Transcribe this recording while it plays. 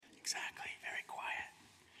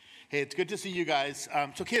Hey, it's good to see you guys.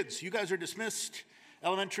 So kids, you guys are dismissed.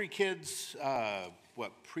 Elementary kids,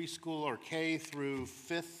 preschool or K through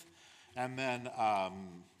 5th. And then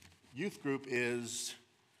youth group is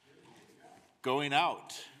going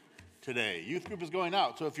out today. Youth group is going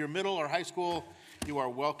out. So if you're middle or high school, you are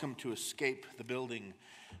welcome to escape the building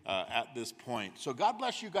at this point. So God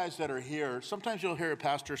bless you guys that are here. Sometimes you'll hear a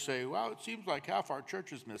pastor say, well, it seems like half our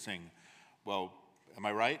church is missing. Well, am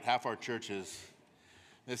I right? Half our church is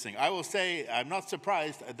missing. I will say, I'm not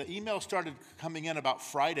surprised. The email started coming in about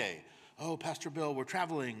Friday. Oh, Pastor Bill, we're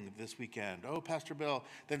traveling this weekend. Oh, Pastor Bill.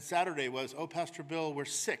 Then Saturday was, oh, Pastor Bill, we're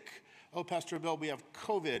sick. Oh, Pastor Bill, we have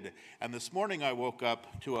COVID. And this morning I woke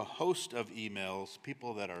up to a host of emails,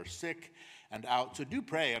 people that are sick and out. So do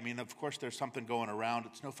pray. I mean, of course, there's something going around.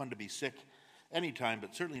 It's no fun to be sick anytime,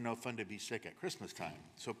 but certainly no fun to be sick at Christmas time.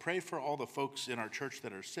 So pray for all the folks in our church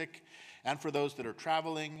that are sick and for those that are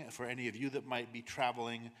traveling, for any of you that might be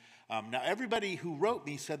traveling. Now, everybody who wrote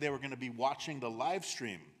me said they were going to be watching the live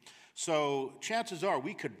stream. So chances are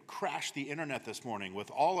we could crash the internet this morning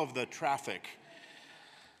with all of the traffic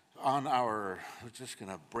on we're just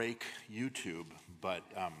going to break YouTube. But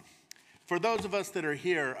for those of us that are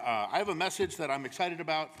here, I have a message that I'm excited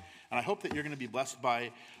about, and I hope that you're going to be blessed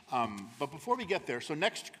by. But before we get there, so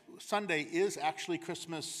next Sunday is actually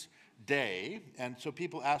Christmas Day, and so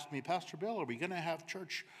people asked me, Pastor Bill, are we going to have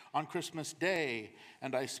church on Christmas Day?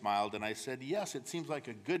 And I smiled and I said, yes, it seems like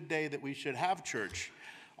a good day that we should have church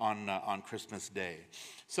on Christmas Day.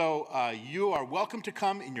 So you are welcome to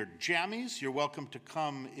come in your jammies. You're welcome to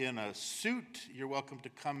come in a suit. You're welcome to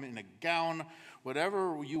come in a gown,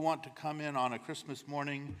 whatever you want to come in on a Christmas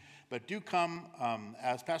morning. But do come.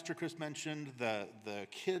 As Pastor Chris mentioned, the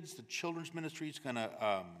kids, the children's ministry is going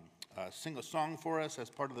to sing a song for us as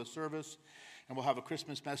part of the service. And we'll have a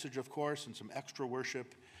Christmas message, of course, and some extra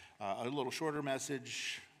worship, a little shorter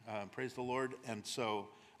message, praise the Lord. And so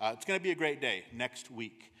it's going to be a great day next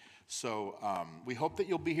week. So we hope that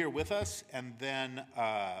you'll be here with us. And then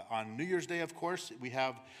on New Year's Day, of course,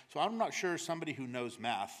 so I'm not sure somebody who knows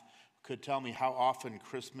math could tell me how often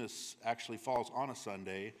Christmas actually falls on a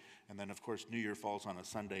Sunday. And then, of course, New Year falls on a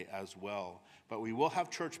Sunday as well. But we will have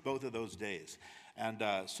church both of those days. And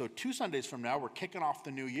so 2 Sundays from now, we're kicking off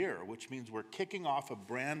the new year, which means we're kicking off a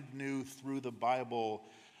brand new Through the Bible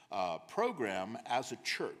program as a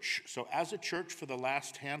church. So as a church, for the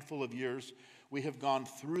last handful of years, we have gone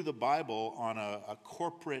through the Bible on a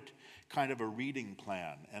corporate kind of a reading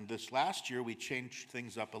plan. And this last year, we changed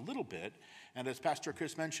things up a little bit. And as Pastor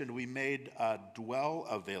Chris mentioned, we made Dwell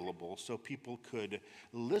available so people could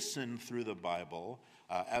listen through the Bible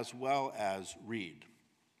as well as read.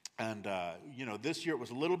 And, this year it was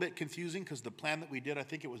a little bit confusing because the plan that we did, I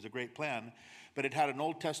think it was a great plan, but it had an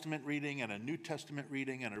Old Testament reading and a New Testament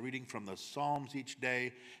reading and a reading from the Psalms each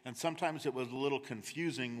day. And sometimes it was a little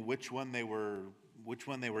confusing which one they were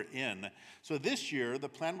in. So this year, the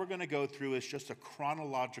plan we're going to go through is just a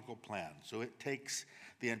chronological plan. So it takes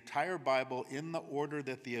the entire Bible in the order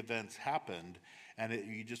that the events happened, and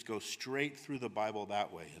you just go straight through the Bible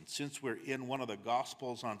that way. And since we're in one of the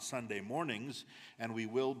Gospels on Sunday mornings, and we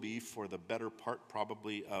will be for the better part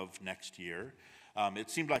probably of next year,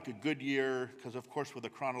 it seemed like a good year because, of course, with a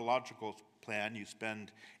chronological plan, you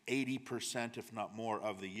spend 80%, if not more,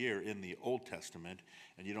 of the year in the Old Testament,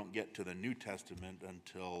 and you don't get to the New Testament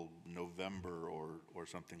until November or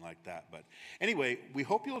something like that. But anyway, we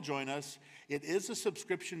hope you'll join us. It is a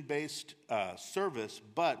subscription-based service,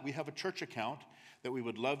 but we have a church account that we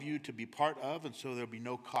would love you to be part of, and so there'll be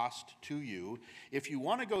no cost to you. If you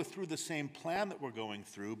want to go through the same plan that we're going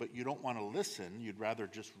through, but you don't want to listen, you'd rather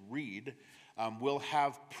just read, we'll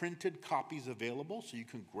have printed copies available, so you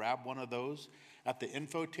can grab one of those at the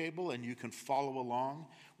info table and you can follow along.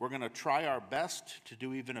 We're going to try our best to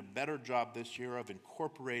do even a better job this year of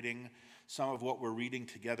incorporating some of what we're reading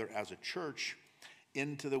together as a church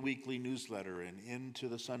into the weekly newsletter and into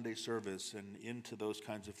the Sunday service and into those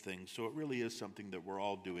kinds of things. So it really is something that we're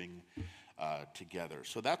all doing together.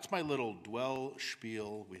 So that's my little Dwell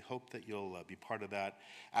spiel. We hope that you'll be part of that.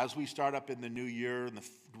 As we start up in the new year, in the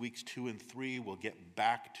weeks 2 and 3, we'll get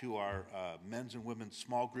back to our men's and women's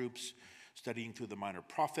small groups, studying through the minor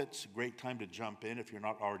prophets. Great time to jump in if you're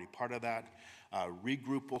not already part of that.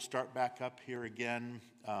 Regroup will start back up here again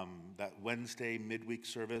that Wednesday midweek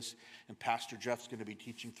service. And Pastor Jeff's going to be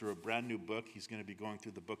teaching through a brand new book. He's going to be going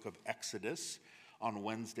through the book of Exodus on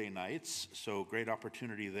Wednesday nights. So great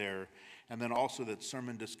opportunity there. And then also that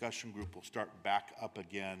sermon discussion group will start back up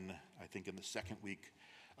again, I think in the second week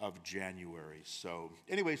of January. So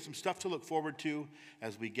anyway, some stuff to look forward to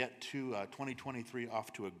as we get to 2023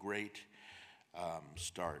 off to a great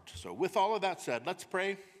start. So with all of that said, let's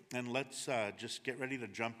pray and let's just get ready to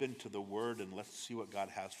jump into the Word, and let's see what God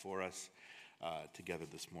has for us together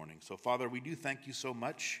this morning. So, Father, we do thank you so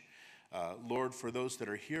much, Lord, for those that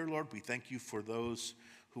are here, Lord. We thank you for those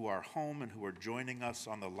who are home and who are joining us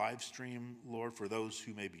on the live stream, Lord, for those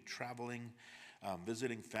who may be traveling,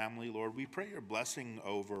 visiting family, Lord. We pray your blessing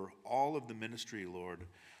over all of the ministry, Lord,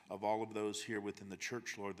 of all of those here within the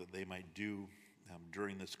church, Lord, that they might do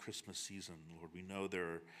during this Christmas season, Lord. We know there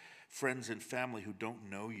are friends and family who don't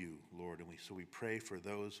know you, Lord, and so we pray for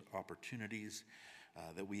those opportunities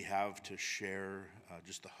that we have to share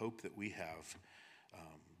just the hope that we have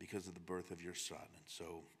because of the birth of your Son. And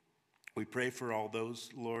so we pray for all those,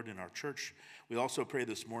 Lord, in our church. We also pray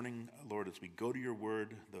this morning, Lord, as we go to your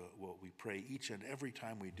word, what we pray each and every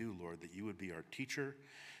time we do, Lord, that you would be our teacher,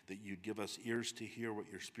 that you'd give us ears to hear what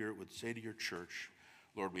your Spirit would say to your church.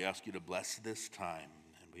 Lord, we ask you to bless this time,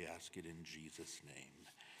 and we ask it in Jesus' name.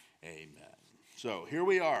 Amen. So here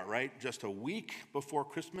we are, right? Just a week before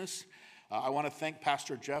Christmas. I want to thank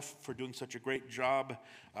Pastor Jeff for doing such a great job,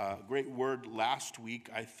 great word last week,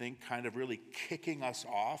 I think, kind of really kicking us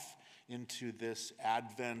off into this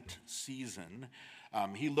Advent season.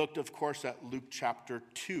 He looked, of course, at Luke chapter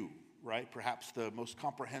 2, right? Perhaps the most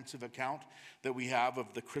comprehensive account that we have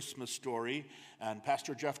of the Christmas story. And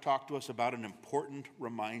Pastor Jeff talked to us about an important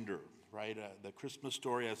reminder, right? The Christmas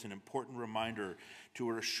story as an important reminder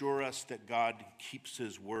to assure us that God keeps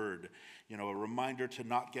his word. You know, a reminder to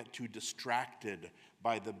not get too distracted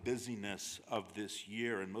by the busyness of this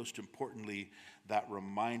year. And most importantly, that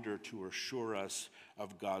reminder to assure us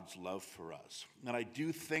of God's love for us. And I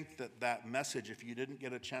do think that message, if you didn't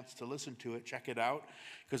get a chance to listen to it, check it out,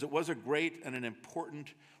 because it was a great and an important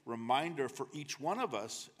reminder for each one of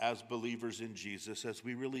us as believers in Jesus as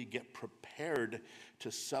we really get prepared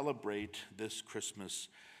to celebrate this Christmas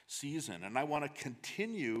season. And I want to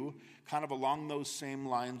continue kind of along those same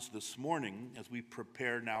lines this morning as we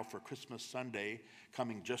prepare now for Christmas Sunday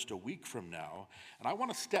coming just a week from now. And I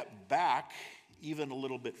want to step back even a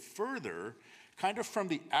little bit further, kind of from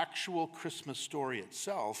the actual Christmas story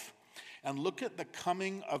itself, and look at the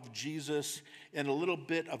coming of Jesus in a little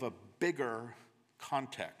bit of a bigger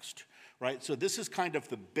context, right? So this is kind of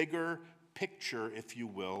the bigger picture, if you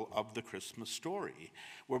will, of the Christmas story,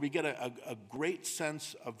 where we get a great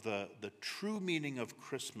sense of the true meaning of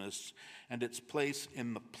Christmas and its place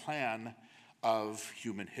in the plan of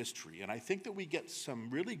human history. And I think that we get some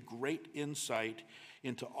really great insight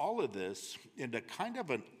into all of this, into kind of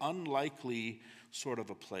an unlikely sort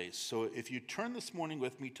of a place. So if you turn this morning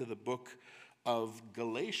with me to the book of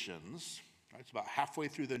Galatians, right, it's about halfway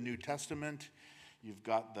through the New Testament. You've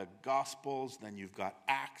got the Gospels, then you've got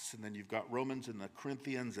Acts, and then you've got Romans and the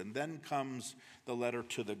Corinthians, and then comes the letter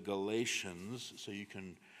to the Galatians. So you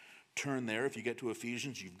can turn there. If you get to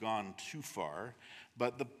Ephesians, you've gone too far.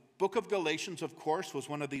 But the book of Galatians, of course, was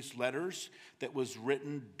one of these letters that was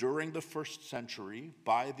written during the first century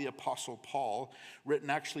by the Apostle Paul,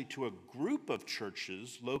 written actually to a group of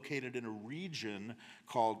churches located in a region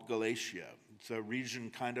called Galatia. It's a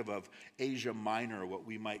region kind of Asia Minor, what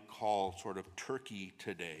we might call sort of Turkey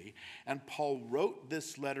today. And Paul wrote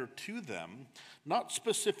this letter to them, not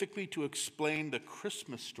specifically to explain the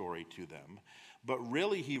Christmas story to them, but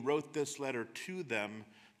really he wrote this letter to them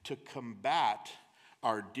to combat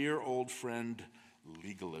our dear old friend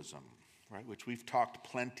legalism, right, which we've talked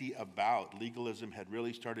plenty about. Legalism had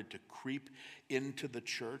really started to creep into the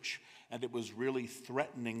church, and it was really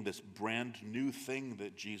threatening this brand new thing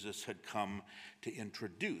that Jesus had come to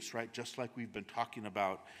introduce, right, just like we've been talking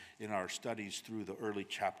about in our studies through the early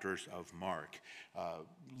chapters of Mark.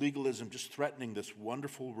 Legalism just threatening this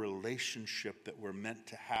wonderful relationship that we're meant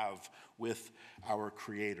to have with our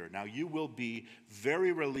Creator. Now, you will be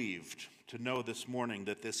very relieved to know this morning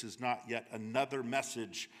that this is not yet another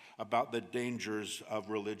message about the dangers of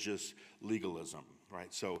religious legalism,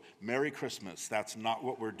 right? So, Merry Christmas. That's not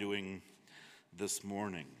what we're doing this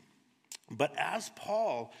morning. But as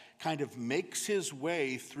Paul kind of makes his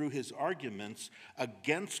way through his arguments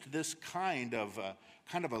against this kind of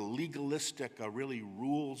a legalistic, a really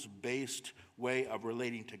rules-based way of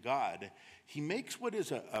relating to God, he makes what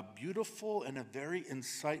is a beautiful and a very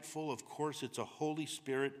insightful, of course, it's a Holy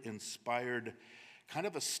Spirit-inspired kind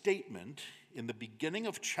of a statement in the beginning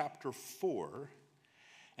of chapter 4.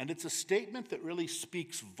 And it's a statement that really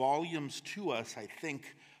speaks volumes to us, I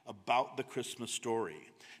think, about the Christmas story.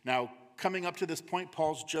 Now, coming up to this point,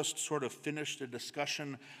 Paul's just sort of finished a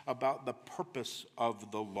discussion about the purpose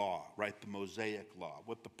of the law, right? The Mosaic law,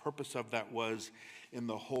 what the purpose of that was in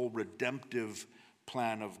the whole redemptive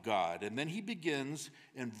plan of God. And then he begins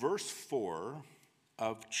in verse 4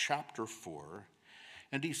 of chapter 4,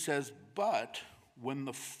 and he says, "But when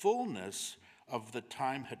the fullness of the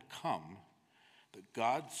time had come, that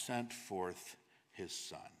God sent forth his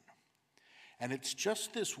Son. And it's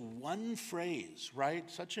just this one phrase, right?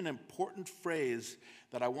 Such an important phrase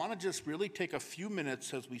that I want to just really take a few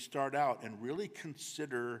minutes as we start out and really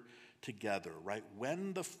consider together, right?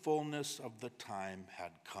 When the fullness of the time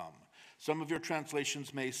had come. Some of your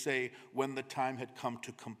translations may say, when the time had come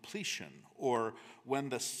to completion, or when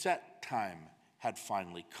the set time had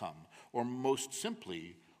finally come, or most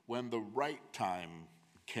simply, when the right time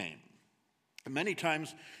came. And many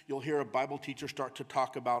times you'll hear a Bible teacher start to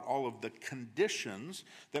talk about all of the conditions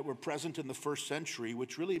that were present in the first century,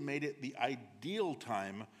 which really made it the ideal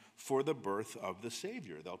time for the birth of the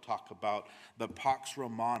Savior. They'll talk about the Pax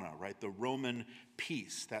Romana, right? The Roman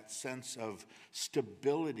peace, that sense of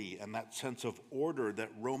stability and that sense of order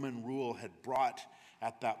that Roman rule had brought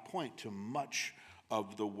at that point to much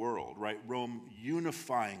of the world, right? Rome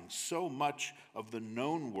unifying so much of the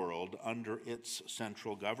known world under its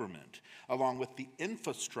central government, along with the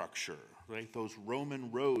infrastructure, right? Those Roman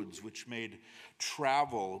roads which made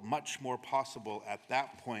travel much more possible at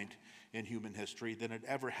that point in human history than it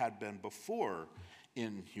ever had been before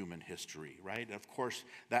in human history, right? And of course,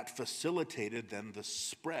 that facilitated then the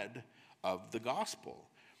spread of the gospel.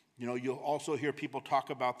 You know, you'll also hear people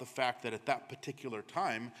talk about the fact that at that particular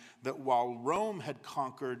time, that while Rome had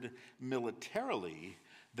conquered militarily,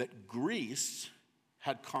 that Greece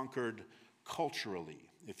had conquered culturally,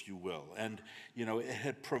 if you will. And, you know, it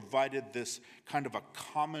had provided this kind of a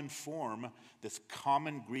common form, this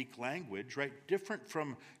common Greek language, right? Different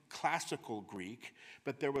from classical Greek,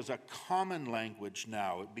 but there was a common language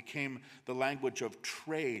now. It became the language of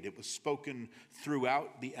trade. It was spoken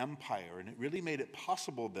throughout the empire, and it really made it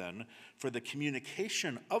possible then for the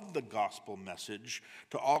communication of the gospel message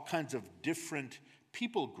to all kinds of different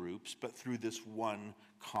people groups, but through this one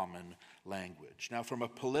common language. Now, from a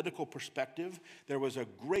political perspective, there was a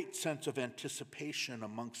great sense of anticipation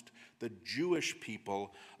amongst the Jewish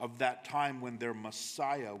people of that time when their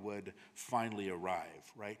Messiah would finally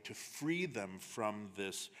arrive, right? To free them from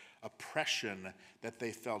this oppression that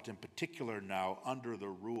they felt in particular now under the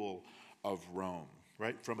rule of Rome.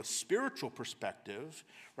 Right? From a spiritual perspective,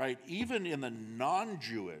 right? Even in the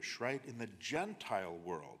non-Jewish, right? In the Gentile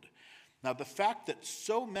world. Now, the fact that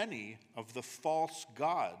so many of the false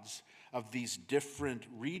gods of these different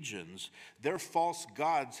regions, their false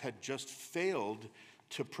gods had just failed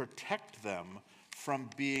to protect them from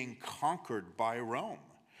being conquered by Rome.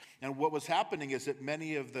 And what was happening is that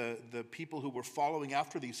many of the people who were following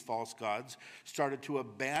after these false gods started to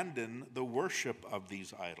abandon the worship of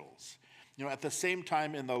these idols. You know, at the same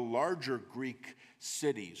time in the larger Greek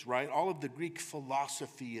cities, right, all of the Greek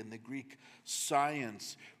philosophy and the Greek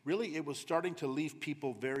science, really it was starting to leave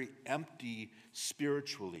people very empty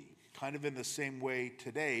spiritually, kind of in the same way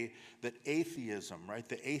today that atheism, right,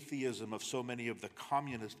 the atheism of so many of the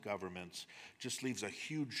communist governments just leaves a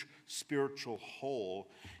huge spiritual hole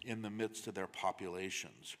in the midst of their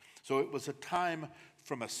populations. So it was a time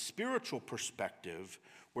from a spiritual perspective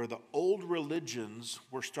where the old religions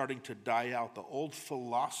were starting to die out. The old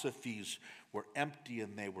philosophies were empty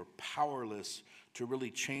and they were powerless to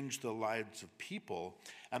really change the lives of people.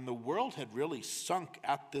 And the world had really sunk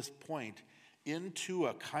at this point into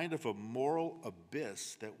a kind of a moral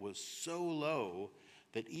abyss that was so low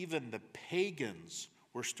that even the pagans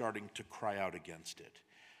were starting to cry out against it.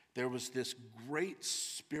 There was this great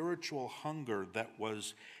spiritual hunger that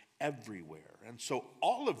was everywhere. And so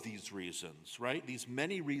all of these reasons, right, these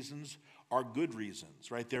many reasons are good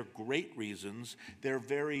reasons, right? They're great reasons. They're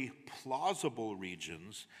very plausible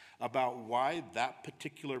reasons about why that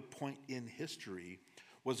particular point in history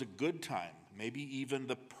was a good time, maybe even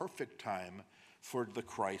the perfect time for the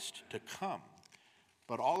Christ to come.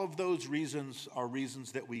 But all of those reasons are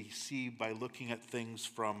reasons that we see by looking at things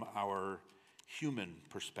from our human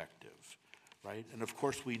perspective. Right? And of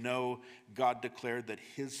course, we know God declared that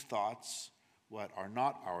his thoughts, are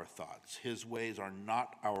not our thoughts. His ways are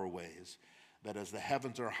not our ways. That as the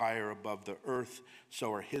heavens are higher above the earth,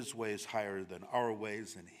 so are his ways higher than our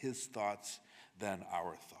ways, and his thoughts than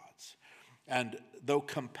our thoughts. And though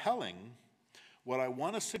compelling, what I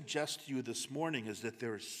want to suggest to you this morning is that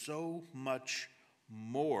there is so much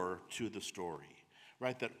more to the story.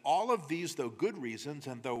 Right, that all of these, though good reasons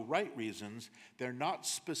and though right reasons, they're not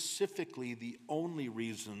specifically the only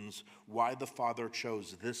reasons why the Father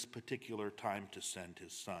chose this particular time to send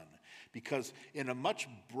his Son. Because in a much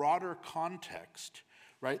broader context,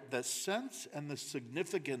 right, the sense and the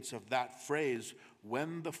significance of that phrase,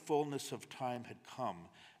 when the fullness of time had come,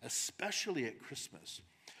 especially at Christmas,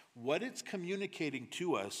 what it's communicating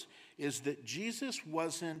to us is that Jesus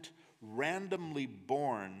wasn't randomly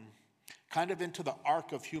born kind of into the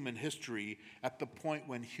arc of human history at the point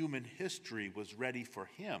when human history was ready for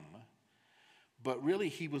him, but really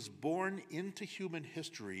he was born into human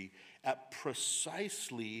history at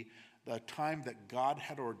precisely the time that God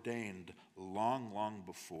had ordained long, long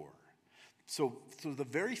before. So the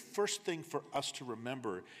very first thing for us to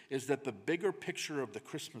remember is that the bigger picture of the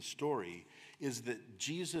Christmas story is that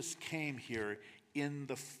Jesus came here in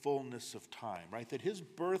the fullness of time, right? That his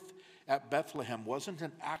birth at Bethlehem wasn't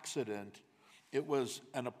an accident, it was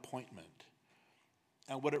an appointment.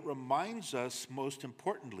 And what it reminds us, most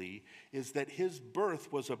importantly, is that his birth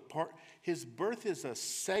is a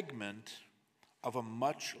segment of a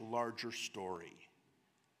much larger story.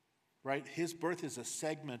 Right? His birth is a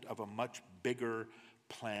segment of a much bigger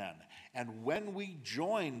plan. And when we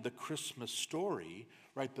join the Christmas story,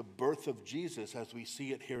 right, the birth of Jesus as we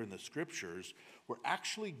see it here in the scriptures, we're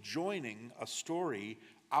actually joining a story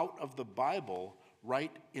out of the Bible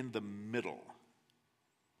right in the middle.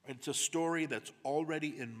 It's a story that's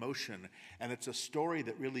already in motion, and it's a story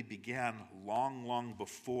that really began long, long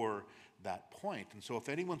before that point. And so if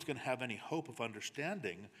anyone's going to have any hope of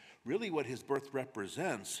understanding really what his birth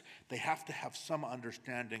represents, they have to have some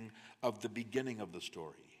understanding of the beginning of the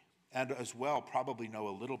story, and as well probably know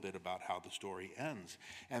a little bit about how the story ends.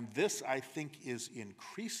 And this, I think, is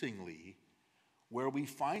increasingly where we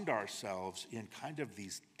find ourselves in kind of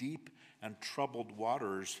these deep and troubled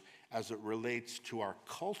waters as it relates to our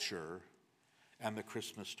culture and the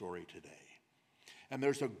Christmas story today. And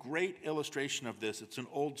there's a great illustration of this. It's an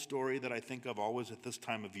old story that I think of always at this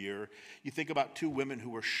time of year. You think about two women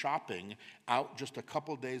who were shopping out just a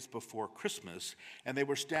couple days before Christmas, and they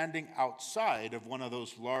were standing outside of one of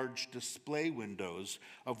those large display windows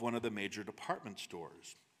of one of the major department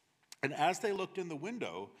stores. And as they looked in the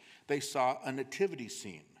window, they saw a nativity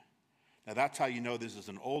scene. Now that's how you know this is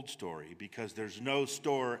an old story, because there's no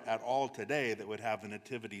store at all today that would have a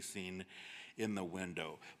nativity scene in the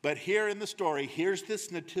window. But here in the story, here's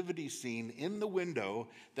this nativity scene in the window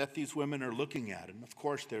that these women are looking at. And of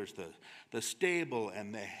course, there's the stable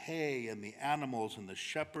and the hay and the animals and the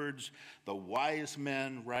shepherds, the wise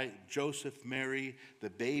men, right? Joseph, Mary, the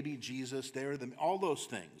baby Jesus, all those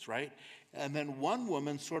things, right? And then one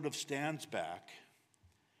woman sort of stands back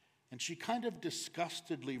and she kind of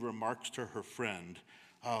disgustedly remarks to her friend,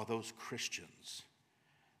 "Oh, those Christians."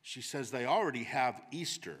 She says they already have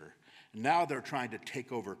Easter. Now they're trying to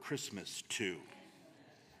take over Christmas too,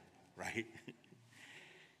 right?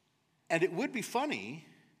 And it would be funny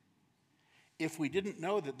if we didn't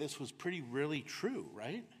know that this was really true,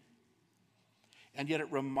 right? And yet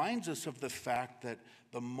it reminds us of the fact that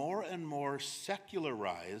the more and more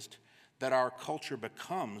secularized that our culture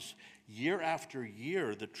becomes, year after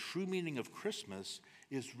year, the true meaning of Christmas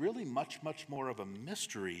is really much, much more of a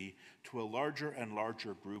mystery to a larger and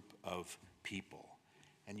larger group of people.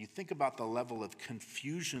 And you think about the level of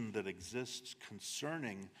confusion that exists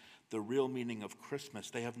concerning the real meaning of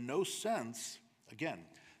Christmas. They have no sense, again,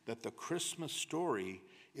 that the Christmas story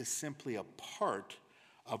is simply a part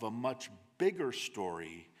of a much bigger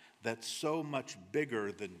story that's so much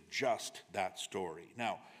bigger than just that story.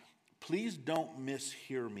 Now, please don't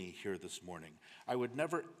mishear me here this morning. I would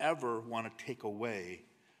never, ever want to take away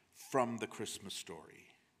from the Christmas story.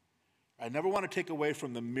 I never want to take away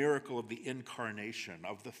from the miracle of the incarnation,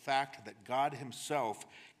 of the fact that God himself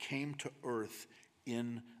came to earth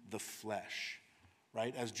in the flesh,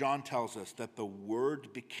 right? As John tells us, that the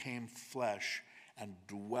Word became flesh and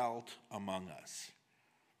dwelt among us,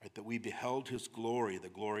 right? That we beheld his glory, the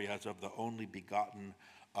glory as of the only begotten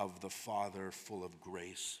of the Father, full of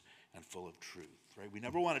grace and full of truth, right? We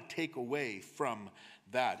never want to take away from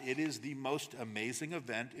that. It is the most amazing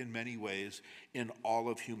event in many ways in all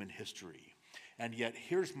of human history. And yet,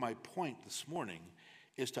 here's my point this morning,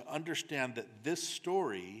 is to understand that this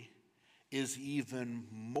story is even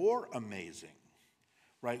more amazing,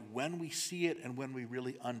 right? When we see it and when we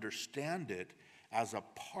really understand it as a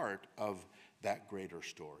part of that greater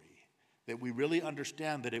story. That we really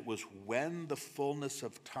understand that it was when the fullness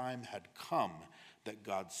of time had come that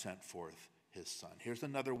God sent forth his son. Here's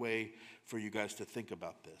another way for you guys to think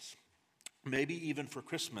about this. Maybe even for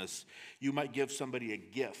Christmas, you might give somebody a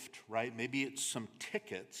gift, right? Maybe it's some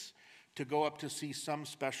tickets to go up to see some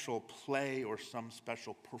special play or some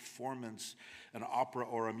special performance, an opera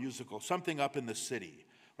or a musical, something up in the city,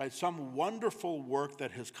 right? Some wonderful work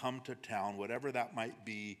that has come to town, whatever that might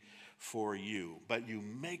be for you. But you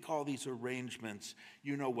make all these arrangements.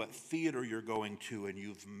 You know what theater you're going to, and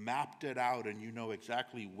you've mapped it out, and you know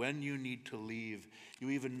exactly when you need to leave. You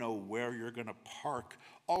even know where you're going to park,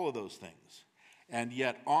 all of those things. And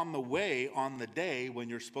yet on the way, on the day when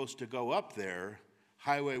you're supposed to go up there,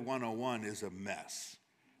 Highway 101 is a mess,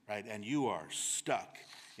 right? And you are stuck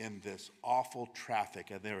in this awful traffic,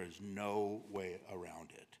 and there is no way around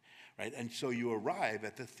it. Right? And so you arrive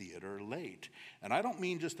at the theater late. And I don't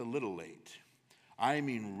mean just a little late. I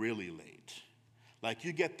mean really late. Like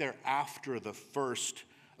you get there after the first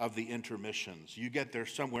of the intermissions. You get there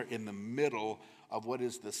somewhere in the middle of what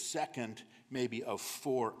is the second, maybe, of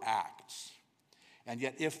 4 acts. And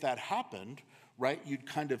yet if that happened, right, you'd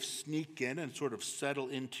kind of sneak in and sort of settle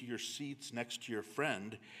into your seats next to your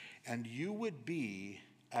friend, and you would be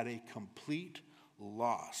at a complete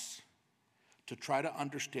loss to try to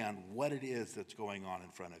understand what it is that's going on in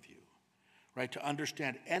front of you, right? To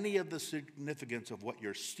understand any of the significance of what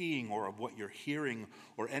you're seeing or of what you're hearing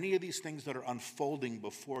or any of these things that are unfolding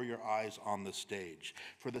before your eyes on the stage,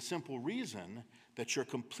 for the simple reason that you're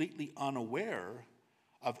completely unaware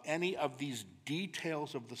of any of these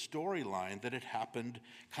details of the storyline that had happened,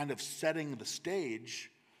 kind of setting the stage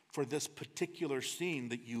for this particular scene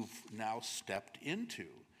that you've now stepped into.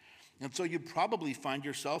 And so you'd probably find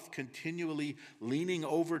yourself continually leaning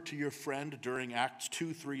over to your friend during Acts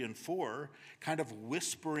 2, 3, and 4, kind of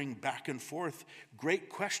whispering back and forth great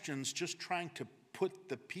questions, just trying to put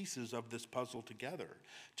the pieces of this puzzle together,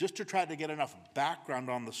 just to try to get enough background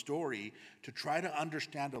on the story to try to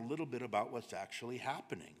understand a little bit about what's actually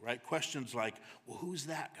happening, right? Questions like, well, who's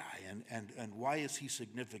that guy? And why is he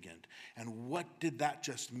significant? And what did that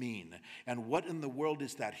just mean? And what in the world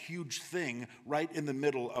is that huge thing right in the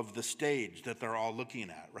middle of the stage that they're all looking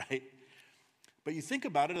at, right? But you think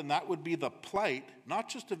about it, and that would be the plight, not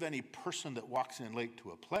just of any person that walks in late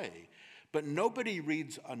to a play, but nobody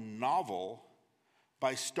reads a novel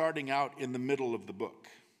by starting out in the middle of the book,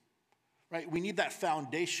 right? We need that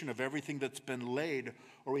foundation of everything that's been laid,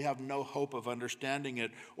 or we have no hope of understanding it.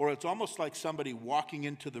 Or it's almost like somebody walking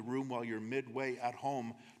into the room while you're midway at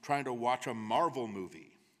home trying to watch a Marvel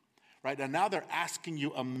movie, right? And now they're asking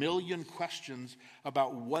you a million questions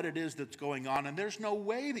about what it is that's going on, and there's no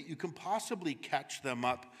way that you can possibly catch them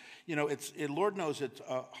up. You know, Lord knows it's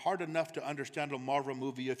hard enough to understand a Marvel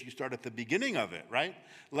movie if you start at the beginning of it, right?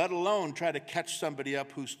 Let alone try to catch somebody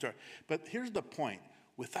up who starts. But here's the point.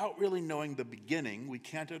 Without really knowing the beginning, we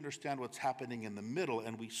can't understand what's happening in the middle,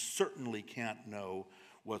 and we certainly can't know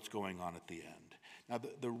what's going on at the end. Now,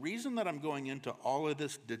 the reason that I'm going into all of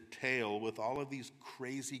this detail with all of these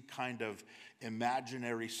crazy kind of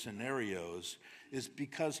imaginary scenarios is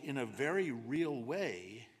because in a very real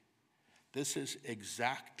way, this is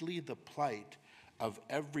exactly the plight of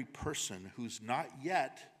every person who's not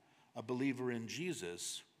yet a believer in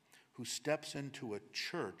Jesus who steps into a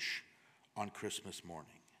church on Christmas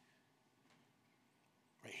morning.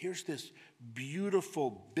 Right? Here's this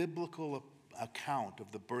beautiful biblical account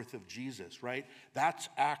of the birth of Jesus, right? That's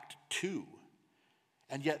Act 2.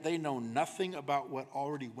 And yet they know nothing about what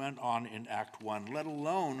already went on in Act 1, let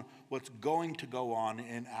alone what's going to go on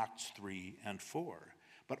in Acts 3 and 4.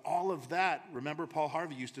 But all of that, remember Paul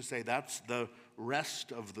Harvey used to say, that's the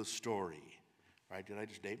rest of the story, right? Did I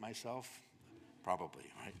just date myself? Probably,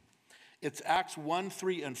 right? It's Acts 1,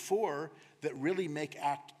 3, and 4 that really make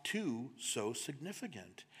Act 2 so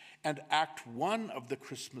significant. And Act 1 of the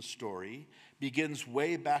Christmas story begins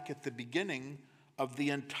way back at the beginning of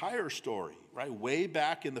the entire story, right? Way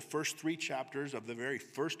back in the first 3 chapters of the very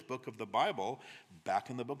first book of the Bible,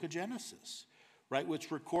 back in the book of Genesis, right?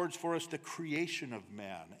 Which records for us the creation of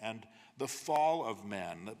man and the fall of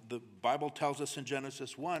man. The Bible tells us in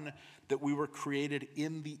Genesis 1 that we were created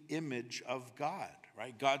in the image of God,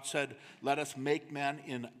 right? God said, let us make man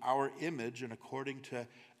in our image and according to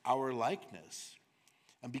our likeness.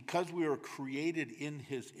 And because we were created in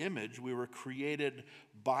his image, we were created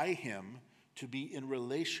by him to be in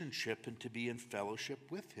relationship and to be in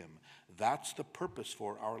fellowship with him. That's the purpose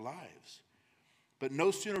for our lives. But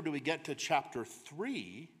no sooner do we get to chapter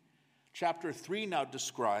 3, chapter 3 now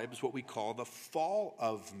describes what we call the fall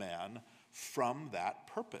of man from that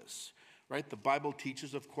purpose, right? The Bible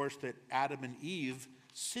teaches, of course, that Adam and Eve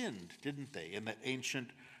sinned, didn't they, in the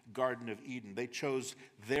ancient Garden of Eden. They chose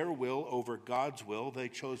their will over God's will. They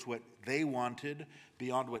chose what they wanted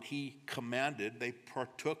beyond what he commanded. They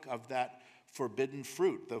partook of that forbidden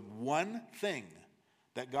fruit, the one thing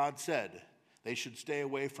that God said they should stay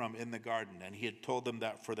away from in the garden. And he had told them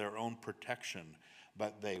that for their own protection.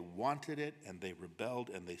 But they wanted it, and they rebelled,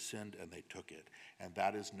 and they sinned, and they took it. And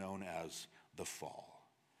that is known as the fall.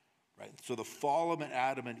 right? So the fall of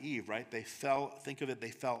Adam and Eve, right? They fell, think of it, they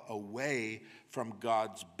fell away from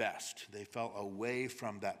God's best. They fell away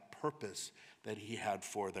from that purpose that he had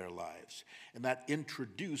for their lives. And that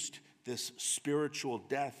introduced this spiritual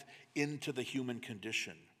death into the human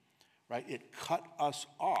condition, right? It cut us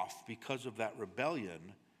off because of that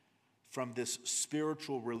rebellion from this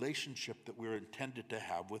spiritual relationship that we're intended to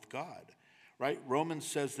have with God, right? Romans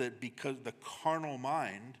says that because the carnal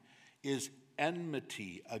mind is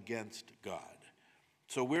enmity against God.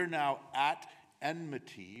 So we're now at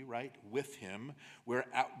enmity, right, with him. We're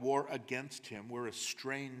at war against him. We're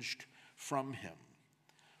estranged from him,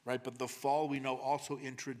 right? But the fall, we know, also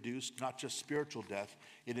introduced not just spiritual death,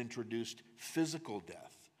 it introduced physical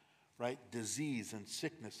death, right? Disease and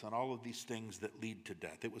sickness and all of these things that lead to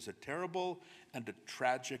death. It was a terrible and a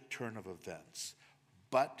tragic turn of events.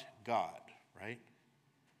 But God, right?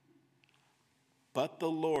 But the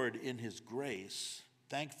Lord, in his grace,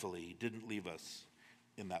 thankfully, didn't leave us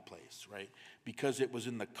in that place, right? Because it was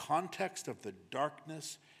in the context of the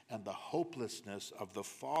darkness and the hopelessness of the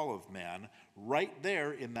fall of man, right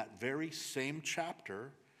there in that very same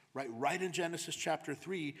chapter, right in Genesis chapter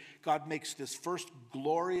 3, God makes this first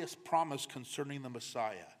glorious promise concerning the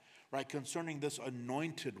Messiah, right? Concerning this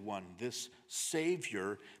anointed one, this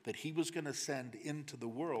Savior that he was going to send into the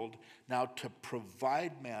world now to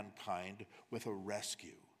provide mankind with a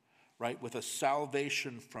rescue, right? With a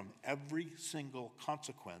salvation from every single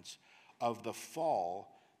consequence of the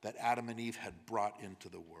fall that Adam and Eve had brought into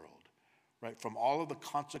the world, right? From all of the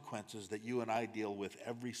consequences that you and I deal with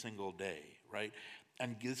every single day, right?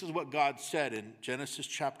 And this is what God said in Genesis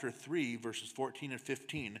chapter 3, verses 14 and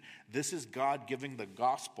 15. This is God giving the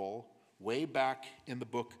gospel way back in the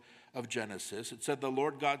book of Genesis. It said, the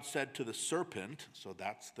Lord God said to the serpent, so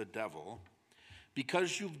that's the devil,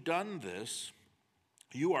 because you've done this,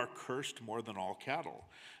 you are cursed more than all cattle,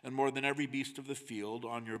 and more than every beast of the field.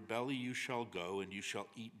 On your belly you shall go, and you shall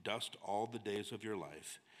eat dust all the days of your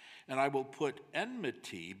life. And I will put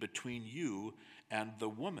enmity between you and the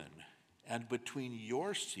woman, and between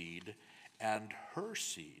your seed and her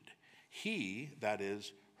seed. He, that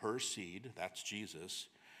is her seed, that's Jesus,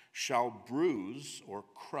 shall bruise or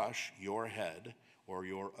crush your head or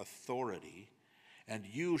your authority, and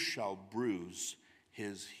you shall bruise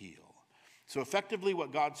his heel. So effectively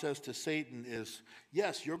what God says to Satan is,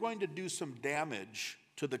 yes, you're going to do some damage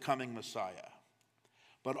to the coming Messiah.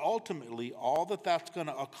 But ultimately, all that that's going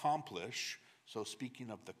to accomplish, so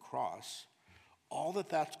speaking of the cross, all that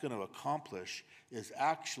that's going to accomplish is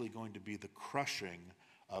actually going to be the crushing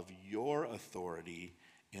of your authority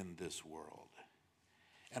in this world.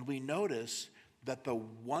 And we notice that the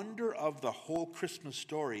wonder of the whole Christmas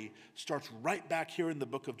story starts right back here in the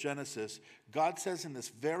book of Genesis. God says in this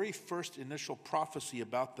very first initial prophecy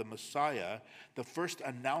about the Messiah, the first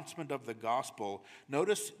announcement of the gospel,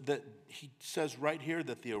 notice that he says right here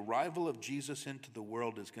that the arrival of Jesus into the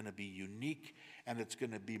world is going to be unique and it's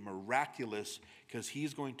going to be miraculous because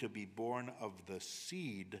he's going to be born of the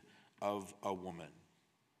seed of a woman,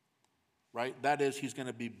 right? That is, he's going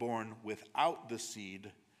to be born without the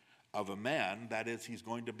seed of a man. That is, he's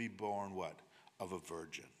going to be born what? Of a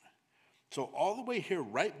virgin. So all the way here,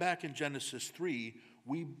 right back in Genesis 3,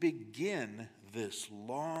 we begin this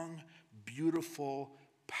long, beautiful,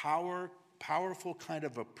 powerful kind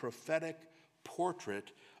of a prophetic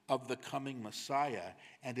portrait of the coming Messiah.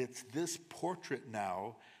 And it's this portrait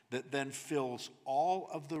now that then fills all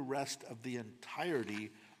of the rest of the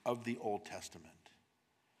entirety of the Old Testament.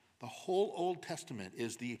 The whole Old Testament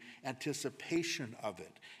is the anticipation of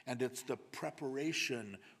it, and it's the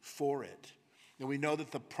preparation for it. And we know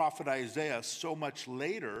that the prophet Isaiah, so much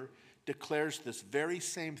later, declares this very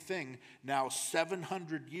same thing now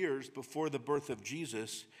 700 years before the birth of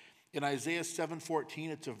Jesus. In Isaiah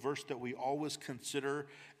 7:14, it's a verse that we always consider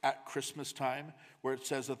at Christmas time, where it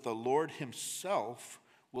says that the Lord himself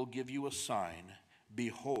will give you a sign.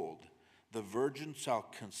 Behold, the virgin shall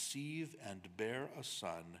conceive and bear a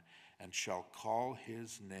son, and shall call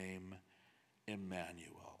his name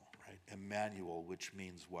Emmanuel, right? Emmanuel, which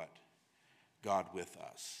means what? God with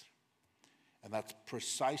us. And that's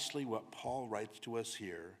precisely what Paul writes to us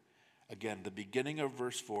here. Again, the beginning of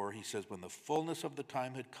verse 4, he says, when the fullness of the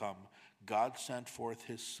time had come, God sent forth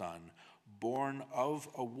his son, born of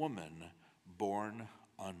a woman, born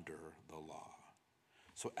under the law.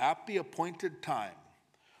 So at the appointed time,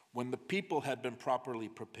 when the people had been properly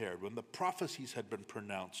prepared, when the prophecies had been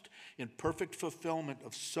pronounced in perfect fulfillment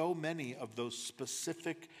of so many of those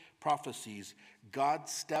specific prophecies, God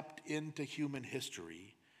stepped into human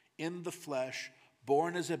history in the flesh,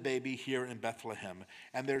 born as a baby here in Bethlehem.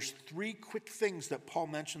 And there's three quick things that Paul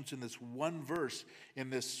mentions in this one verse, in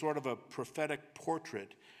this sort of a prophetic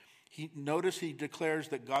portrait. Notice he declares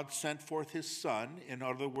that God sent forth his Son. In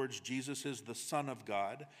other words, Jesus is the Son of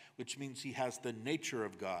God, which means he has the nature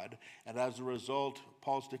of God. And as a result,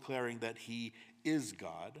 Paul's declaring that he is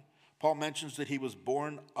God. Paul mentions that he was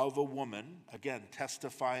born of a woman, again,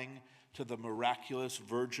 testifying to the miraculous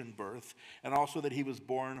virgin birth, and also that he was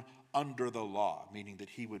born under the law, meaning that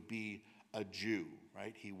he would be a Jew,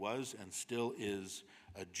 right? He was and still is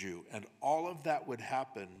a Jew. And all of that would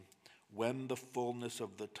happen when the fullness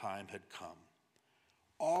of the time had come.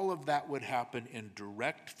 All of that would happen in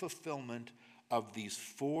direct fulfillment of these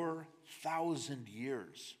 4,000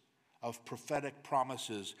 years of prophetic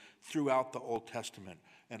promises throughout the Old Testament,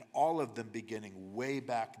 and all of them beginning way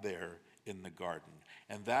back there in the garden.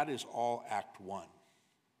 And that is all Act 1,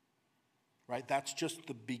 right? That's just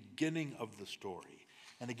the beginning of the story.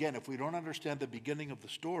 And again, if we don't understand the beginning of the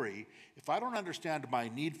story, if I don't understand my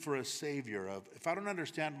need for a Savior, if I don't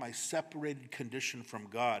understand my separated condition from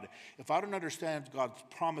God, if I don't understand God's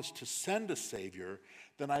promise to send a Savior,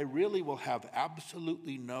 then I really will have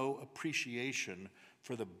absolutely no appreciation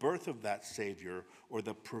for the birth of that Savior or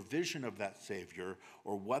the provision of that Savior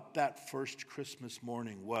or what that first Christmas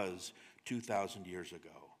morning was 2,000 years ago.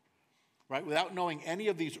 Right? Without knowing any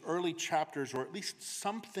of these early chapters, or at least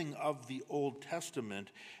something of the Old Testament,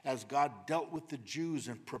 as God dealt with the Jews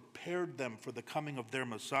and prepared them for the coming of their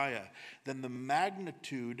Messiah, then the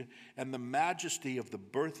magnitude and the majesty of the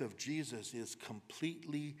birth of Jesus is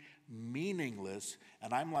completely meaningless.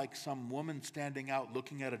 And I'm like some woman standing out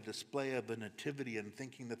looking at a display of the Nativity and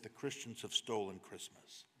thinking that the Christians have stolen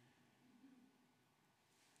Christmas.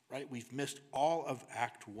 Right? We've missed all of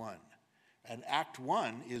Act 1. And Act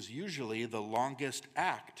 1 is usually the longest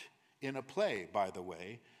act in a play, by the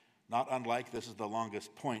way. Not unlike this is the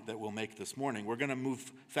longest point that we'll make this morning. We're going to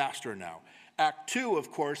move faster now. Act 2, of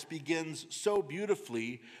course, begins so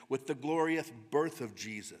beautifully with the glorious birth of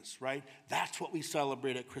Jesus, right? That's what we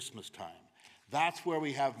celebrate at Christmas time. That's where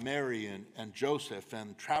we have Mary and Joseph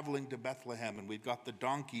and traveling to Bethlehem, and we've got the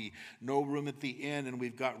donkey, no room at the inn, and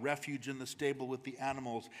we've got refuge in the stable with the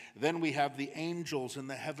animals. Then we have the angels and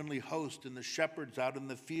the heavenly host and the shepherds out in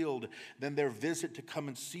the field, then their visit to come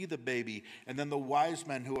and see the baby, and then the wise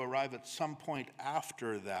men who arrive at some point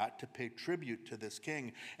after that to pay tribute to this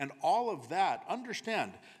king. And all of that,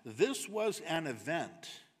 understand, this was an event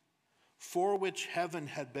for which heaven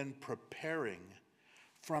had been preparing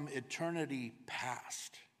from eternity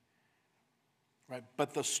past, right?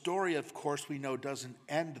 But the story, of course, we know doesn't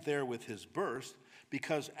end there with his birth,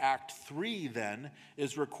 because Act 3 then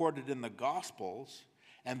is recorded in the Gospels,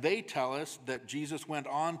 and they tell us that Jesus went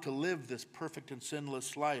on to live this perfect and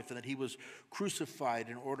sinless life, and that he was crucified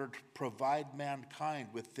in order to provide mankind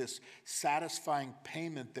with this satisfying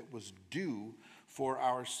payment that was due for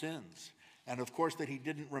our sins. And of course that he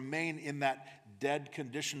didn't remain in that dead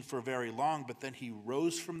condition for very long, but then he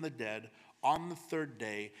rose from the dead on the third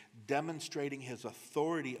day, demonstrating his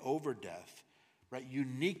authority over death, right?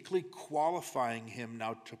 Uniquely qualifying him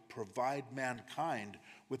now to provide mankind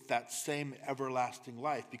with that same everlasting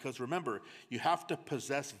life. Because remember, you have to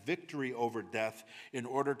possess victory over death in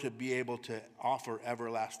order to be able to offer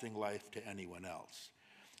everlasting life to anyone else.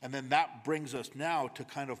 And then that brings us now to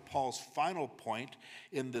kind of Paul's final point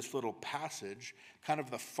in this little passage, kind of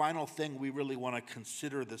the final thing we really want to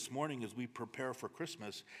consider this morning as we prepare for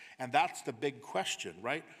Christmas. And that's the big question,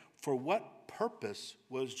 right? For what purpose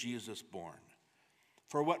was Jesus born?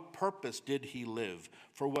 For what purpose did he live?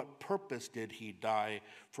 For what purpose did he die?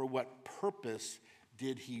 For what purpose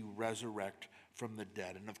did he resurrect from the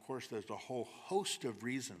dead? And of course, there's a whole host of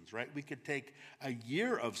reasons, right? We could take a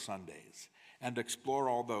year of Sundays and explore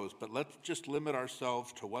all those, but let's just limit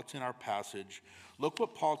ourselves to what's in our passage. Look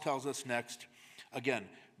what Paul tells us next. Again,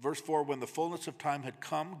 verse 4, when the fullness of time had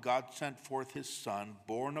come, God sent forth his Son,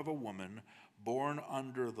 born of a woman, born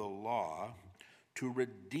under the law, to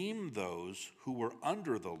redeem those who were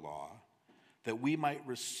under the law, that we might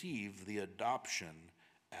receive the adoption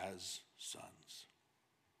as sons.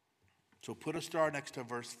 So put a star next to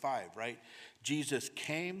verse 5, right? Jesus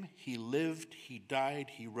came, he lived, he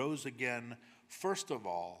died, he rose again, first of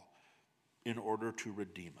all, in order to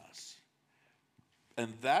redeem us.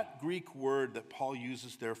 And that Greek word that Paul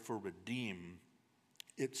uses there for redeem,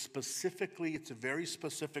 it's a very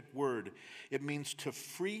specific word. It means to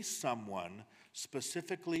free someone,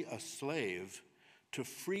 specifically a slave, to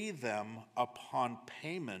free them upon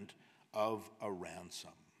payment of a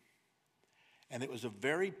ransom. And it was a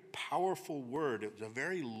very powerful word. It was a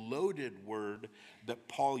very loaded word that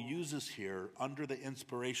Paul uses here under the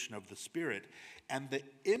inspiration of the Spirit. And the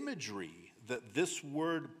imagery that this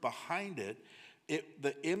word behind it,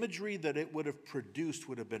 the imagery that it would have produced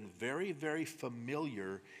would have been very, very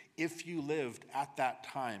familiar if you lived at that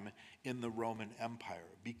time in the Roman Empire,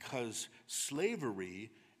 because slavery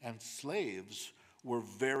and slaves were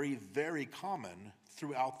very, very common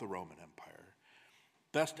throughout the Roman Empire.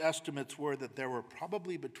 Best estimates were that there were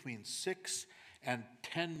probably between 6 and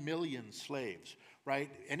 10 million slaves,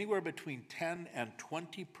 right? Anywhere between 10 and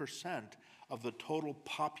 20% of the total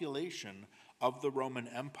population of the Roman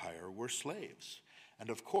Empire were slaves. And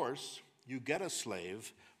of course, you get a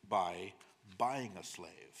slave by buying a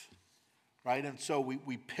slave, right? And so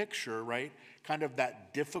we picture, right, kind of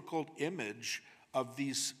that difficult image of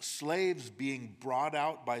these slaves being brought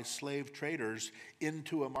out by slave traders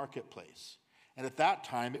into a marketplace. And at that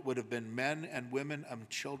time, it would have been men and women and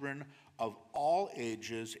children of all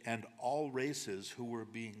ages and all races who were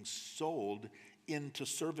being sold into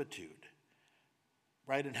servitude,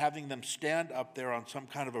 right? And having them stand up there on some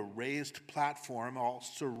kind of a raised platform, all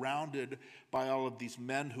surrounded by all of these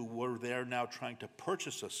men who were there now trying to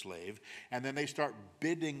purchase a slave. And then they start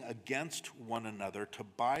bidding against one another to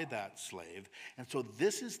buy that slave. And so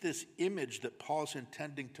this is this image that Paul's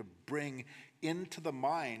intending to bring into the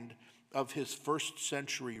mind of his first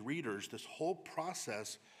century readers, this whole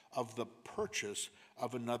process of the purchase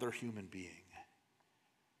of another human being.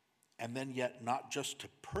 And then yet not just to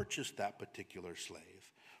purchase that particular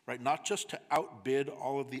slave, right? Not just to outbid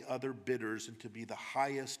all of the other bidders and to be the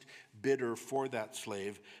highest bidder for that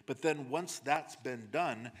slave, but then once that's been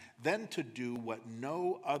done, then to do what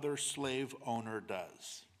no other slave owner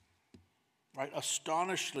does. Right?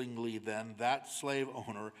 Astonishingly then, that slave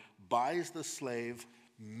owner buys the slave,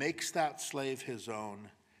 makes that slave his own,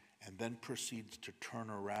 and then proceeds to turn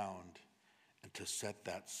around and to set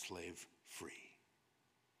that slave free.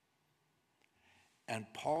 And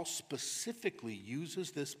Paul specifically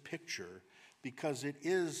uses this picture because it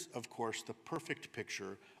is, of course, the perfect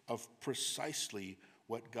picture of precisely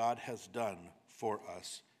what God has done for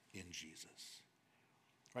us in Jesus.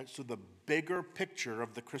 Right? So the bigger picture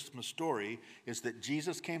of the Christmas story is that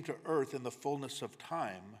Jesus came to earth in the fullness of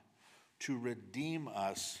time to redeem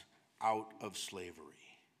us out of slavery.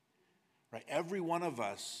 Right? Every one of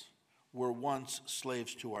us were once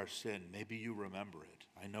slaves to our sin. Maybe you remember it.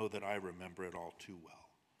 I know that I remember it all too well.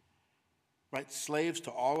 Right? Slaves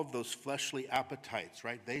to all of those fleshly appetites,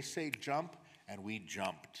 right? They say jump, and we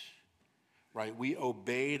jumped. Right? We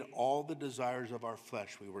obeyed all the desires of our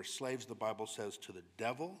flesh. We were slaves, the Bible says, to the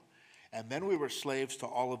devil. And then we were slaves to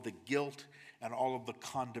all of the guilt and all of the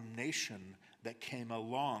condemnation that came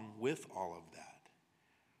along with all of that.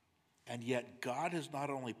 And yet God has not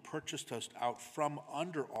only purchased us out from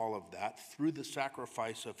under all of that through the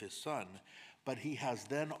sacrifice of his Son, but he has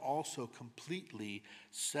then also completely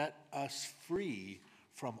set us free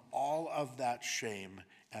from all of that shame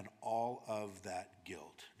and all of that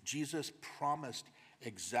guilt. Jesus promised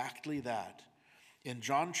exactly that. In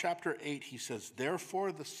John chapter 8, he says,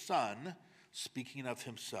 "Therefore the Son," speaking of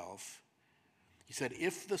himself, he said,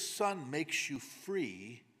 "If the Son makes you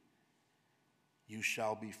free, you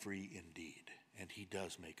shall be free indeed." And he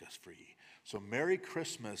does make us free. So Merry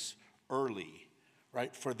Christmas early,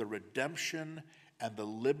 right, for the redemption and the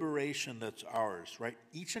liberation that's ours, right?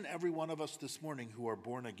 Each and every one of us this morning who are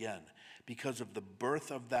born again because of the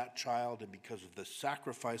birth of that child and because of the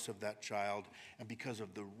sacrifice of that child and because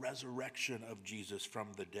of the resurrection of Jesus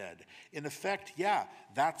from the dead. In effect, yeah,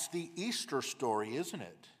 that's the Easter story, isn't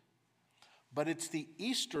it? But it's the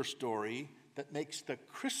Easter story that makes the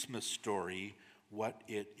Christmas story what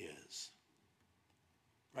it is.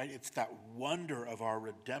 Right? It's that wonder of our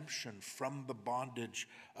redemption from the bondage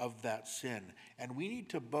of that sin. And we need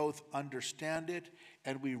to both understand it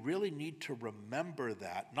and we really need to remember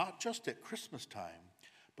that, not just at Christmas time,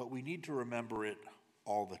 but we need to remember it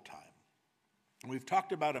all the time. And we've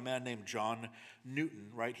talked about a man named John Newton,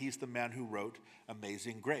 right? He's the man who wrote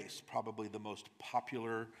Amazing Grace, probably the most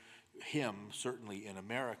popular hymn, certainly in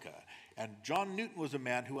America. And John Newton was a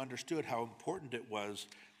man who understood how important it was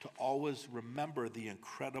to always remember the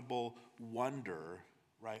incredible wonder,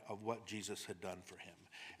 right, of what Jesus had done for him.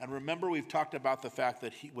 And remember, we've talked about the fact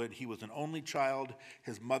that when he was an only child,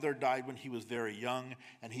 his mother died when he was very young,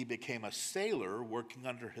 and he became a sailor working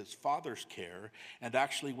under his father's care, and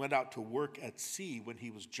actually went out to work at sea when he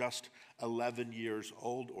was just 11 years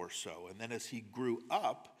old or so. And then as he grew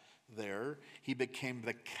up there, he became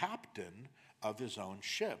the captain of his own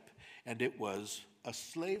ship, and it was a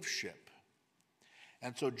slave ship.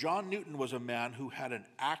 And so John Newton was a man who had an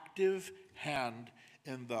active, hand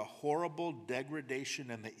in the horrible degradation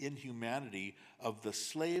and the inhumanity of the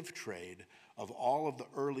slave trade of all of the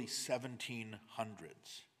early 1700s.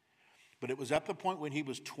 But it was at the point when he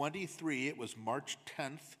was 23, it was March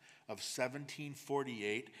 10th of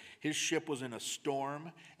 1748. His ship was in a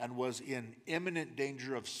storm and was in imminent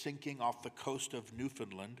danger of sinking off the coast of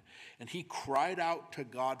Newfoundland. And he cried out to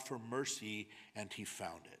God for mercy, and he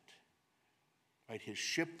found it. Right? His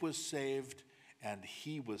ship was saved, and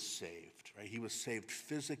he was saved. Right? He was saved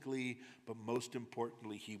physically, but most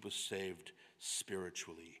importantly, he was saved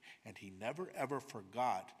spiritually. And he never, ever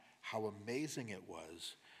forgot how amazing it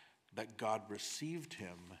was that God received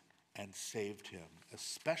him and saved him,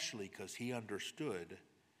 especially because he understood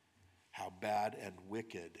how bad and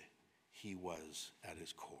wicked he was at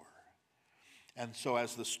his core. And so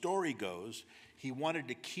as the story goes, he wanted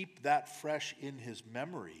to keep that fresh in his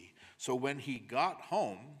memory. So when he got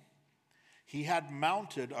home, he had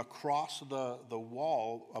mounted across the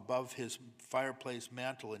wall above his fireplace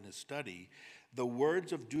mantle in his study the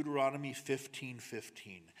words of Deuteronomy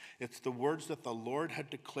 15:15. It's the words that the Lord had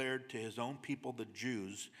declared to his own people, the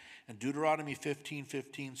Jews. And Deuteronomy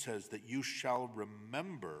 15:15 says that you shall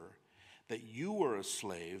remember that you were a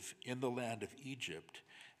slave in the land of Egypt,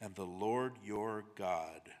 and the Lord your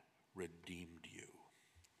God redeemed you.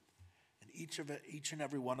 And each and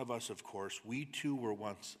every one of us, of course, we too were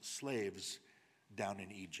once slaves down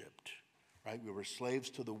in Egypt, right? We were slaves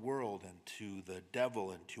to the world and to the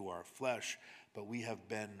devil and to our flesh, but we have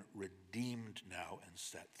been redeemed now and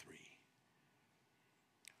set free.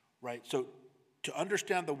 Right? So to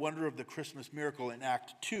understand the wonder of the Christmas miracle in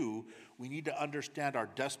Act 2, we need to understand our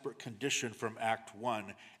desperate condition from Act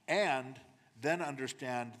 1 and then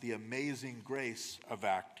understand the amazing grace of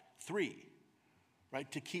Act 3. Right?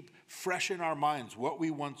 To keep fresh in our minds what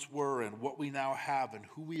we once were and what we now have and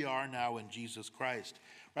who we are now in Jesus Christ.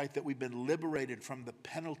 Right? That we've been liberated from the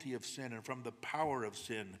penalty of sin and from the power of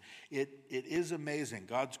sin. It is amazing.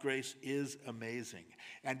 God's grace is amazing.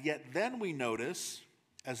 And yet then we notice,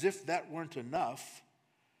 as if that weren't enough,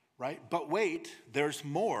 right? But wait, there's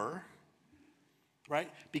more, right?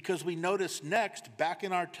 Because we notice next, back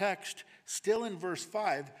in our text, still in verse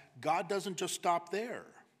 5, God doesn't just stop there.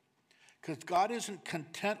 Because God isn't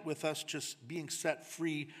content with us just being set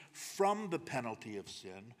free from the penalty of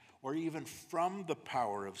sin or even from the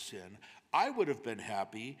power of sin. I would have been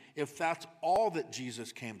happy if that's all that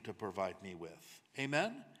Jesus came to provide me with.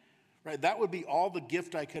 Amen? Right? That would be all the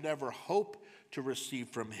gift I could ever hope to receive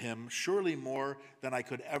from him, surely more than I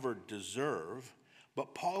could ever deserve.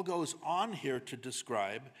 But Paul goes on here to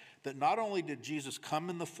describe that not only did Jesus come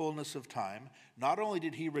in the fullness of time, not only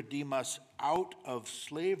did he redeem us out of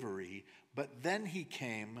slavery, but then he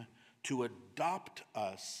came to adopt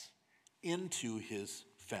us into his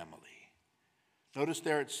family. Notice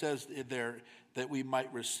there it says there that we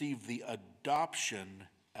might receive the adoption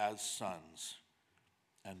as sons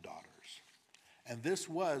and daughters. And this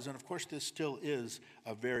was, and of course this still is,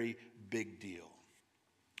 a very big deal.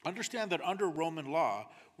 Understand that under Roman law,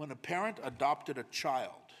 when a parent adopted a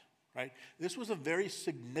child, right, this was a very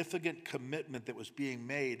significant commitment that was being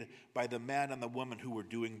made by the man and the woman who were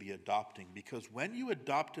doing the adopting. Because when you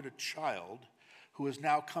adopted a child who is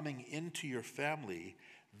now coming into your family,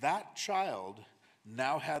 that child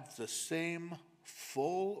now had the same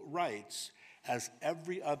full rights as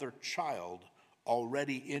every other child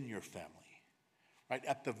already in your family. Right?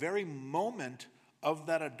 At the very moment of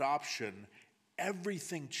that adoption,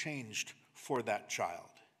 everything changed for that child.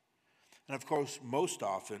 And of course, most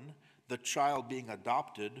often, the child being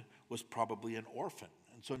adopted was probably an orphan.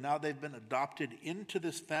 And so now they've been adopted into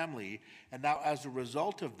this family, and now as a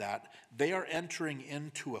result of that, they are entering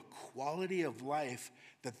into a quality of life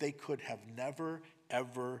that they could have never,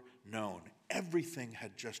 ever known. Everything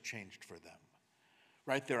had just changed for them.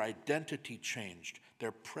 Right? Their identity changed.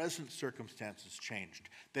 Their present circumstances changed.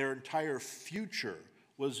 Their entire future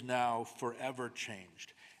was now forever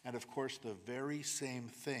changed. And of course, the very same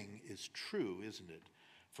thing is true, isn't it,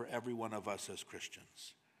 for every one of us as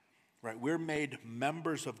Christians. Right? We're made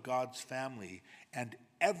members of God's family, and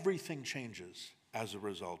everything changes as a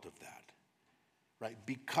result of that. Right?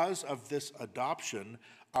 Because of this adoption,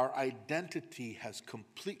 our identity has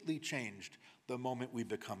completely changed the moment we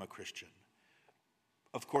become a Christian.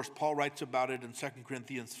 Of course, Paul writes about it in 2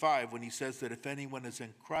 Corinthians 5 when he says that if anyone is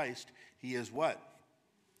in Christ, he is what?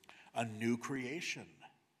 A new creation.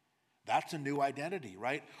 That's a new identity,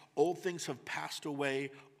 right? Old things have passed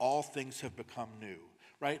away, all things have become new,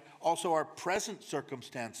 right? Also, our present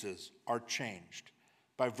circumstances are changed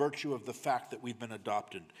by virtue of the fact that we've been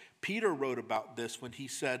adopted. Peter wrote about this when he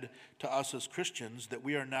said to us as Christians that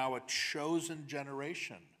we are now a chosen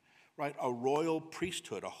generation. right? A royal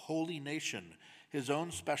priesthood, a holy nation, his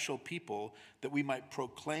own special people, that we might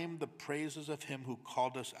proclaim the praises of him who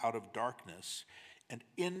called us out of darkness and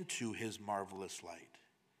into his marvelous light.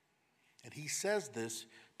 And he says this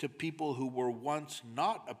to people who were once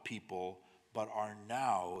not a people, but are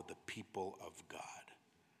now the people of God,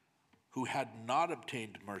 who had not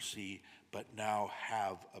obtained mercy, but now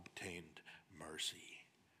have obtained mercy.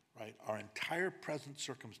 Right? Our entire present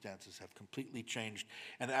circumstances have completely changed.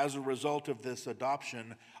 And as a result of this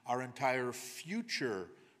adoption, our entire future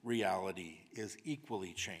reality is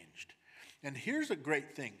equally changed. And here's a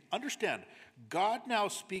great thing. Understand, God now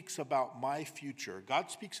speaks about my future.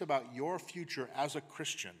 God speaks about your future as a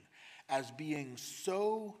Christian as being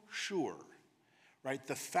so sure, right?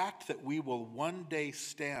 The fact that we will one day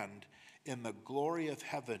stand in the glory of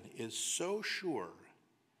heaven is so sure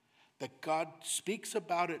that God speaks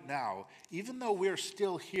about it now. Even though we're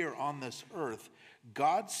still here on this earth,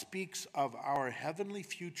 God speaks of our heavenly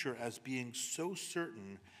future as being so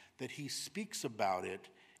certain that he speaks about it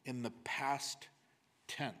in the past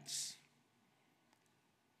tense.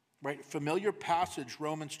 Right? Familiar passage,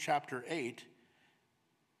 Romans chapter 8.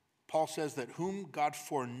 Paul says that whom God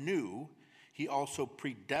foreknew, he also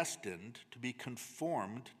predestined to be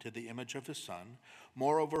conformed to the image of his Son.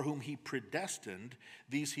 Moreover, whom he predestined,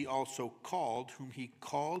 these he also called. Whom he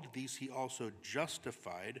called, these he also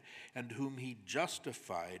justified. And whom he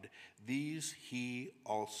justified, these he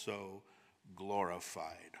also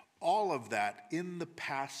glorified. All of that in the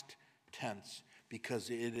past tense, because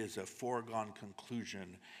it is a foregone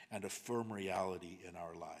conclusion and a firm reality in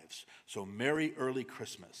our lives. So merry early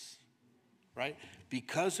Christmas. Right?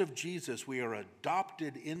 Because of Jesus, we are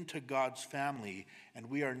adopted into God's family, and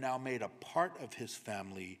we are now made a part of his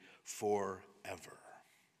family forever.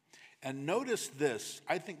 And notice this.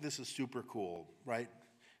 I think this is super cool, right?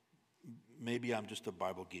 Maybe I'm just a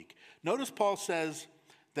Bible geek. Notice Paul says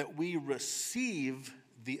that we receive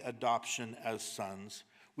the adoption as sons.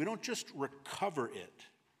 We don't just recover it.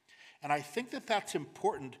 And I think that that's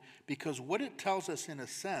important because what it tells us, in a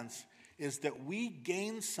sense, is that we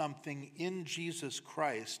gain something in Jesus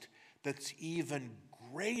Christ that's even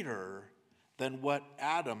greater than what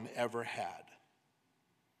Adam ever had.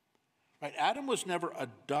 Right? Adam was never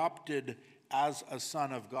adopted as a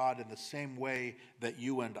son of God in the same way that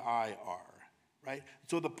you and I are. Right?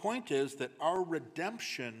 So the point is that our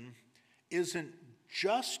redemption isn't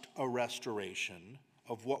just a restoration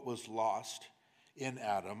of what was lost in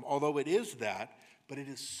Adam, although it is that, but it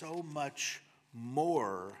is so much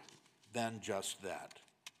more than just that.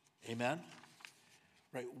 Amen?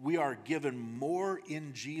 Right? We are given more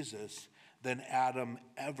in Jesus than Adam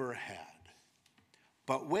ever had.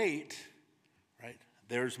 But wait, right?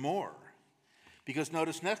 There's more. Because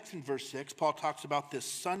notice next in verse 6, Paul talks about this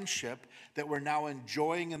sonship that we're now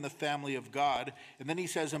enjoying in the family of God. And then he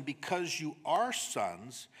says, and because you are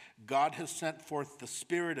sons, God has sent forth the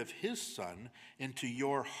Spirit of his Son into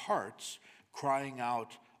your hearts, crying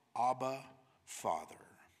out, Abba, Father.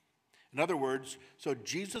 In other words, so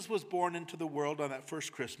Jesus was born into the world on that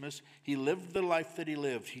first Christmas. He lived the life that he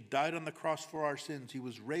lived. He died on the cross for our sins. He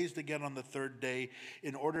was raised again on the third day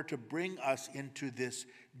in order to bring us into this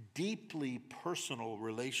deeply personal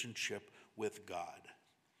relationship with God.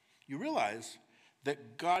 You realize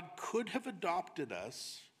that God could have adopted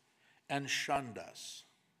us and shunned us.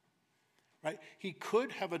 Right? He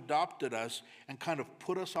could have adopted us and kind of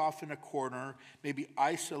put us off in a corner, maybe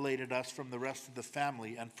isolated us from the rest of the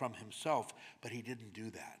family and from himself, but he didn't do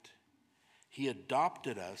that. He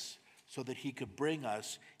adopted us so that he could bring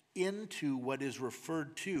us into what is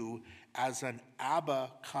referred to as an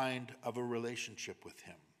Abba kind of a relationship with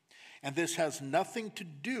him. And this has nothing to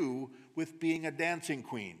do with being a dancing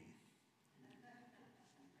queen,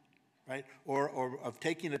 right? Or of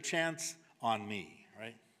taking a chance on me,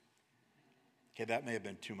 right? Okay, that may have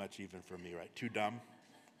been too much even for me, right? Too dumb?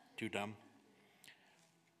 Too dumb?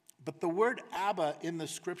 But the word Abba in the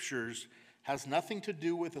scriptures has nothing to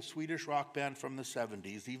do with a Swedish rock band from the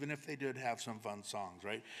 70s, even if they did have some fun songs,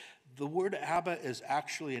 right? The word Abba is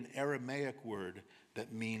actually an Aramaic word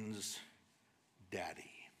that means daddy.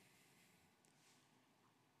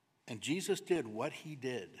 And Jesus did what he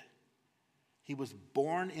did. He was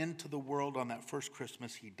born into the world on that first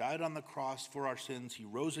Christmas. He died on the cross for our sins. He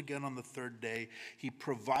rose again on the third day. He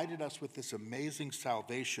provided us with this amazing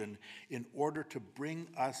salvation in order to bring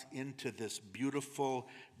us into this beautiful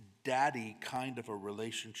daddy kind of a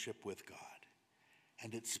relationship with God.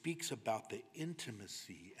 And it speaks about the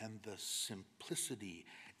intimacy and the simplicity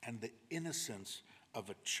and the innocence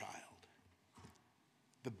of a child.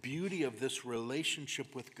 the beauty of this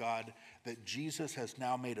relationship with God that Jesus has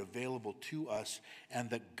now made available to us and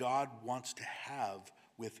that God wants to have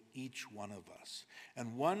with each one of us.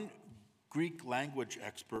 And one Greek language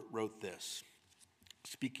expert wrote this,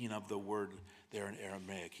 speaking of the word there in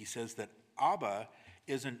Aramaic. He says that Abba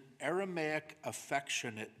is an Aramaic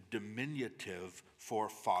affectionate diminutive for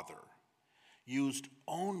father, used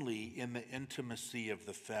only in the intimacy of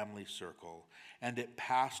the family circle, and it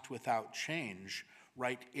passed without change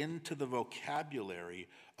right into the vocabulary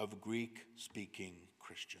of Greek-speaking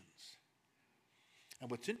Christians. And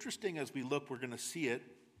what's interesting as we look, we're going to see it,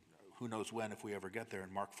 who knows when, if we ever get there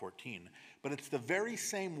in Mark 14, but it's the very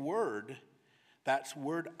same word. That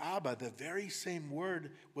word Abba, the very same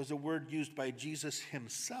word, was a word used by Jesus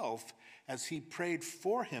himself as he prayed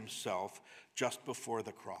for himself just before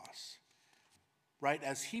the cross. Right?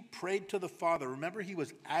 As he prayed to the Father, remember he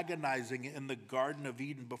was agonizing in the Garden of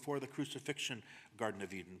Eden before the crucifixion, Garden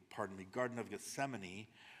of Gethsemane,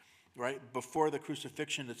 right? Before the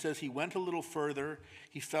crucifixion, it says he went a little further,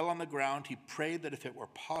 he fell on the ground, he prayed that if it were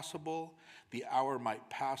possible, the hour might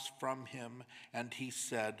pass from him, and he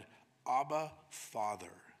said, Abba,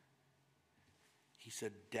 Father. He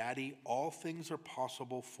said, Daddy, all things are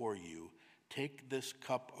possible for you. Take this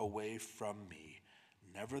cup away from me.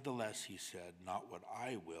 Nevertheless, he said, not what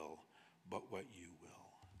I will, but what you will.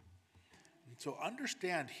 And so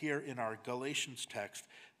understand here in our Galatians text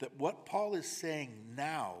that what Paul is saying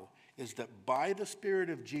now is that by the Spirit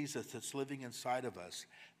of Jesus that's living inside of us,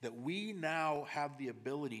 that we now have the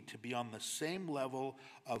ability to be on the same level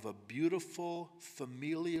of a beautiful,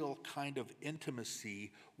 familial kind of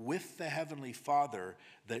intimacy with the Heavenly Father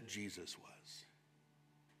that Jesus was.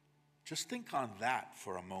 Just think on that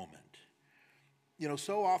for a moment. You know,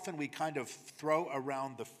 so often we kind of throw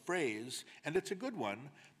around the phrase, and it's a good one,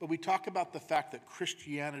 but we talk about the fact that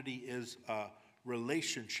Christianity is a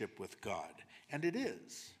relationship with God, and it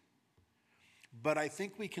is. But I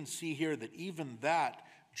think we can see here that even that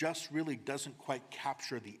just really doesn't quite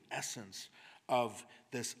capture the essence of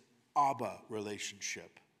this Abba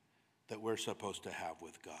relationship that we're supposed to have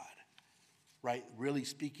with God, right? Really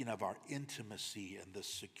speaking of our intimacy and the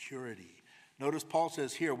security. Notice Paul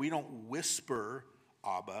says here, we don't whisper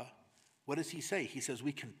Abba. What does he say? He says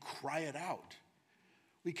we can cry it out.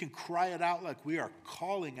 We can cry it out like we are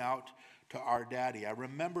calling out to our daddy. I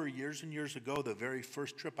remember years and years ago, the very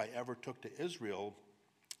first trip I ever took to Israel,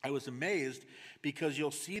 I was amazed because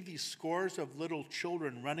you'll see these scores of little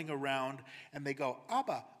children running around and they go,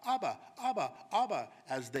 Abba, Abba, Abba, Abba,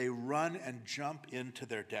 as they run and jump into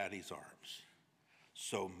their daddy's arms.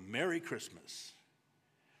 So Merry Christmas.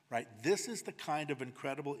 Right? This is the kind of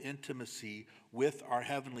incredible intimacy with our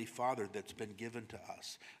Heavenly Father that's been given to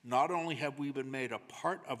us. Not only have we been made a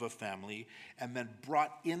part of a family and then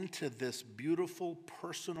brought into this beautiful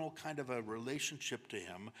personal kind of a relationship to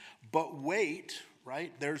Him, but wait,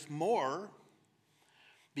 right? There's more.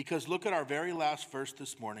 Because look at our very last verse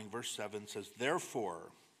this morning. Verse 7 says,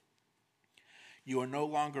 Therefore, you are no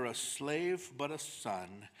longer a slave but a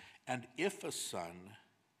son, and if a son,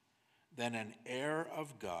 then an heir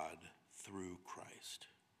of God through Christ.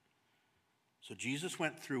 So Jesus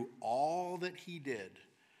went through all that he did,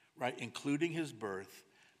 right, including his birth,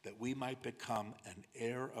 that we might become an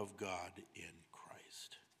heir of God in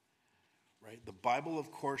Christ. Right? The Bible,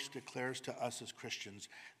 of course, declares to us as Christians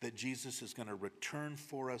that Jesus is going to return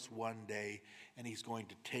for us one day, and he's going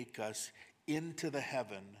to take us into the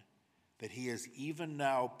heaven that he is even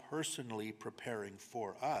now personally preparing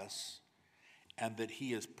for us, and that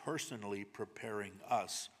he is personally preparing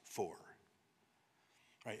us for.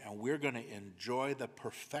 Right? And we're going to enjoy the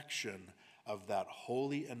perfection of that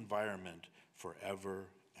holy environment forever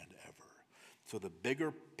and ever. So the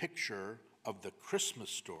bigger picture of the Christmas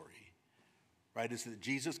story, right, is that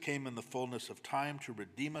Jesus came in the fullness of time to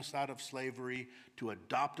redeem us out of slavery, to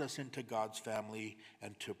adopt us into God's family,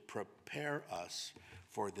 and to prepare us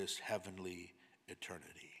for this heavenly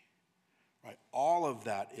eternity. Right? All of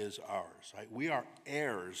that is ours. Right? We are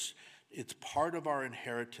heirs. It's part of our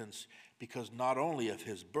inheritance because not only of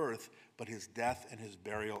his birth, but his death and his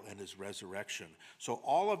burial and his resurrection. So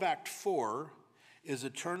all of Act 4 is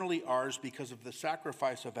eternally ours because of the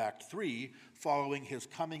sacrifice of Act 3 following his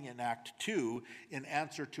coming in Act 2 in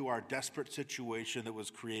answer to our desperate situation that was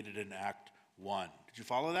created in Act 1. Did you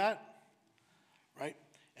follow that? Right?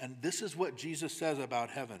 And this is what Jesus says about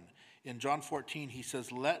heaven. In John 14, he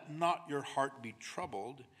says, Let not your heart be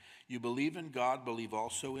troubled. You believe in God, believe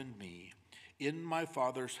also in me. In my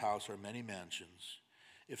Father's house are many mansions.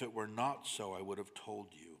 If it were not so, I would have told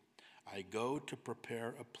you. I go to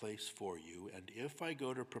prepare a place for you, and if I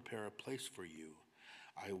go to prepare a place for you,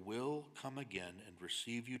 I will come again and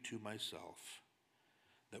receive you to myself,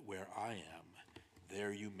 that where I am,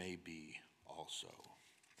 there you may be also.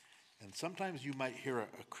 And sometimes you might hear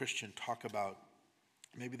a Christian talk about,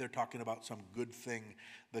 maybe they're talking about some good thing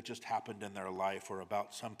that just happened in their life, or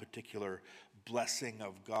about some particular blessing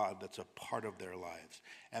of God that's a part of their lives.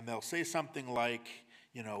 And they'll say something like,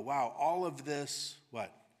 wow, all of this,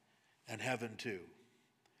 what? And heaven too.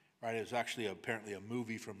 Right? It was actually apparently a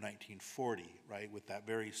movie from 1940, right, with that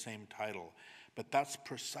very same title. But that's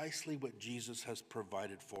precisely what Jesus has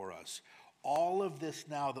provided for us. All of this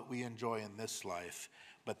now that we enjoy in this life,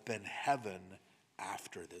 but then heaven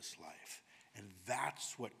after this life. And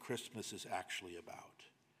that's what Christmas is actually about.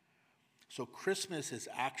 So Christmas is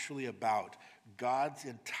actually about God's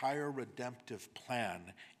entire redemptive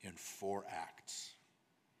plan in 4 acts.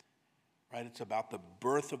 Right? It's about the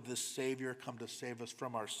birth of this Savior, come to save us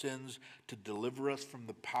from our sins, to deliver us from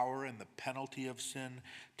the power and the penalty of sin,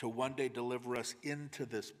 to one day deliver us into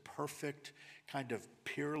this perfect, kind of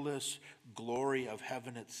peerless glory of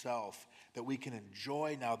heaven itself, that we can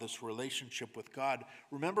enjoy now this relationship with God.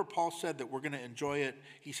 Remember, Paul said that we're going to enjoy it.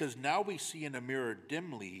 He says, now we see in a mirror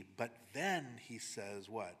dimly, but then, he says,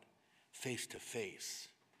 what? Face to face.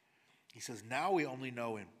 He says, now we only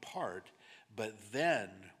know in part, but then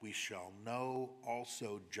we shall know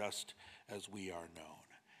also just as we are known.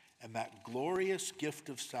 And that glorious gift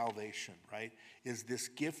of salvation, right, is this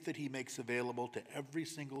gift that he makes available to every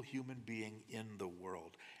single human being in the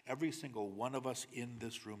world. Every single one of us in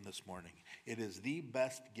this room this morning. It is the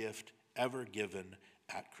best gift ever given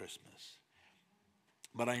at Christmas.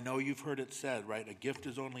 But I know you've heard it said, right, a gift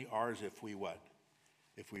is only ours if we what?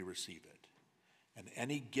 If we receive it. And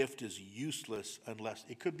any gift is useless unless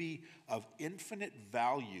it could be of infinite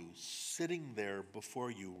value sitting there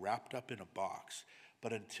before you wrapped up in a box.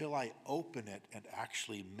 But until I open it and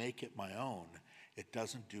actually make it my own, it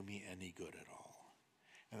doesn't do me any good at all.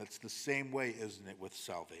 And it's the same way, isn't it, with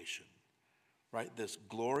salvation? Right? This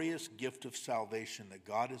glorious gift of salvation that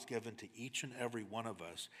God has given to each and every one of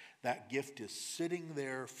us, that gift is sitting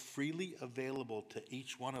there freely available to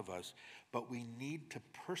each one of us, but we need to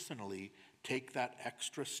personally take that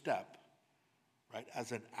extra step, right,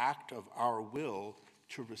 as an act of our will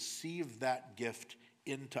to receive that gift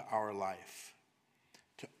into our life,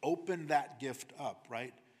 to open that gift up,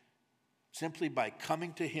 right, simply by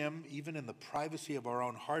coming to him, even in the privacy of our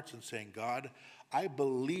own hearts, and saying, God, I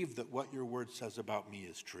believe that what your word says about me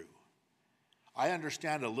is true. I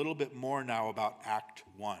understand a little bit more now about Act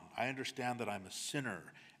 1. I understand that I'm a sinner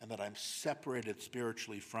and that I'm separated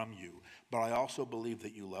spiritually from you, but I also believe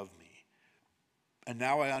that you love me. And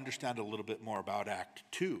now I understand a little bit more about Act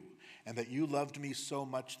 2, and that you loved me so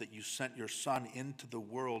much that you sent your son into the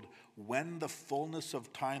world when the fullness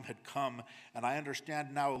of time had come. And I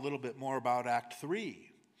understand now a little bit more about Act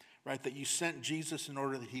 3, right? That you sent Jesus in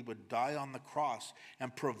order that he would die on the cross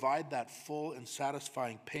and provide that full and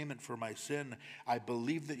satisfying payment for my sin. I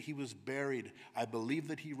believe that he was buried. I believe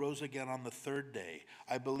that he rose again on the 3rd day.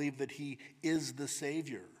 I believe that he is the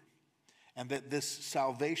Savior. And that this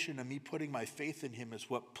salvation and me putting my faith in him is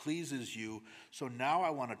what pleases you. So now I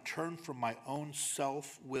want to turn from my own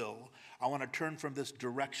self-will. I want to turn from this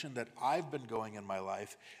direction that I've been going in my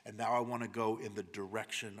life, and now I want to go in the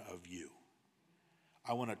direction of you.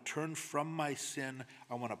 I want to turn from my sin.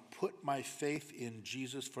 I want to put my faith in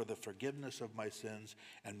Jesus for the forgiveness of my sins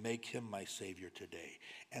and make him my Savior today.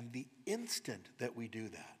 And the instant that we do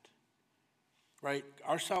that, right?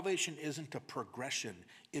 Our salvation isn't a progression,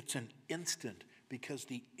 it's an instant, because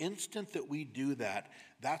the instant that we do that,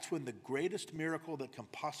 that's when the greatest miracle that can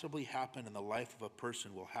possibly happen in the life of a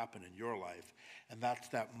person will happen in your life. And that's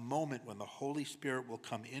that moment when the Holy Spirit will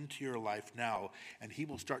come into your life now, and he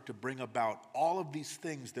will start to bring about all of these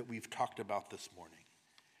things that we've talked about this morning.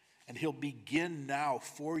 And he'll begin now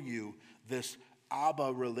for you this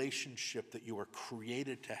Abba relationship that you were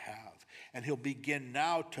created to have. And he'll begin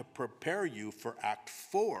now to prepare you for Act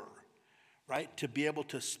 4, right? To be able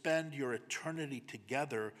to spend your eternity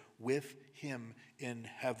together with him in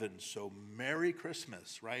heaven. So Merry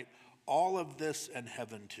Christmas, right? All of this and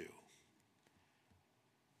heaven too.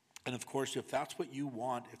 And of course, if that's what you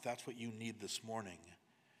want, if that's what you need this morning,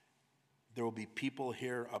 there will be people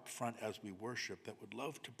here up front as we worship that would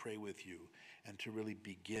love to pray with you and to really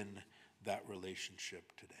begin that relationship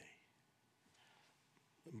today.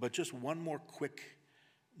 But just one more quick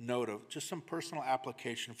note of just some personal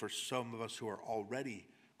application for some of us who are already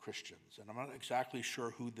Christians. And I'm not exactly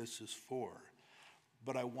sure who this is for,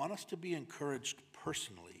 but I want us to be encouraged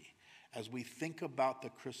personally as we think about the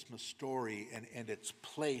Christmas story and its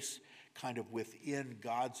place kind of within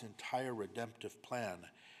God's entire redemptive plan.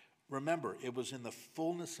 remember, it was in the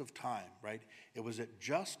fullness of time, right? It was at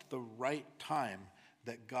just the right time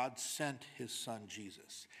that God sent his son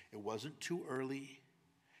Jesus. It wasn't too early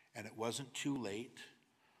and it wasn't too late,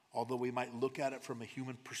 although we might look at it from a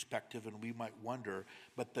human perspective and we might wonder,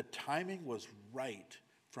 but the timing was right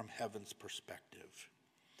from heaven's perspective,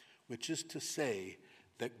 which is to say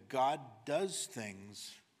that God does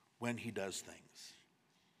things when he does things.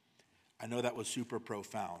 I know that was super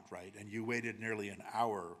profound, right? And you waited nearly an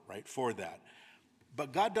hour, right, for that.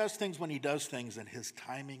 But God does things when he does things, and his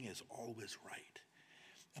timing is always right.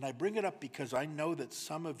 And I bring it up because I know that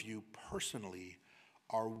some of you personally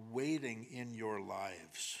are waiting in your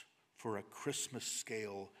lives for a Christmas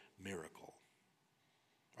scale miracle.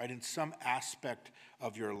 Right? In some aspect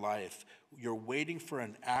of your life, you're waiting for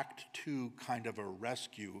an Act 2 kind of a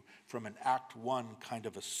rescue from an Act 1 kind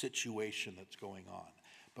of a situation that's going on.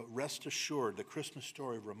 But rest assured, the Christmas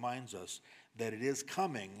story reminds us that it is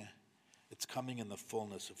coming. It's coming in the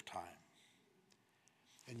fullness of time.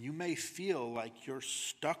 And you may feel like you're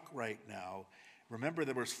stuck right now. Remember,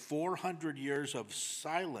 there was 400 years of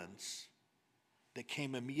silence that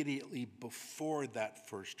came immediately before that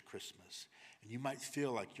first Christmas. And you might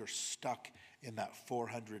feel like you're stuck in that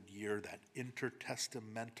 400-year, that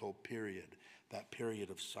intertestamental period, that period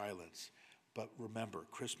of silence. But remember,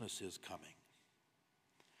 Christmas is coming.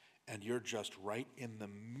 And you're just right in the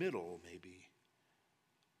middle, maybe,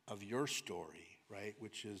 of your story, right?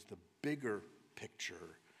 Which is the bigger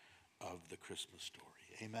picture of the Christmas story.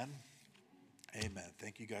 Amen? Amen.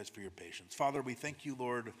 Thank you guys for your patience. Father, we thank you,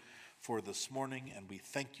 Lord, for this morning, and we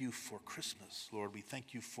thank you for Christmas. Lord, we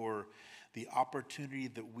thank you for the opportunity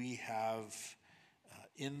that we have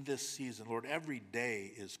in this season. Lord, every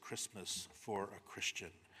day is Christmas for a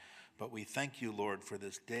Christian. But we thank you, Lord, for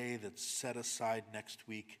this day that's set aside next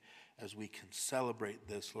week as we can celebrate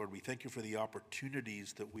this. Lord, we thank you for the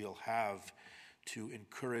opportunities that we'll have to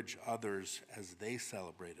encourage others as they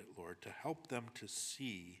celebrate it, Lord, to help them to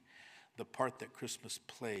see the part that Christmas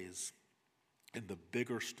plays in the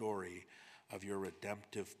bigger story of your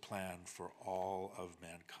redemptive plan for all of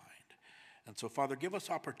mankind. And so, Father, give us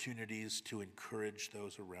opportunities to encourage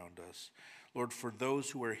those around us. Lord, for those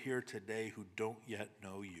who are here today who don't yet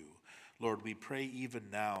know you, Lord, we pray even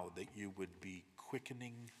now that you would be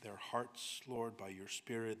quickening their hearts, Lord, by your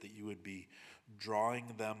Spirit, that you would be drawing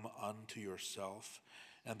them unto yourself,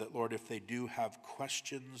 and that, Lord, if they do have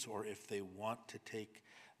questions or if they want to take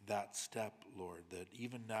that step, Lord, that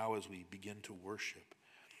even now as we begin to worship,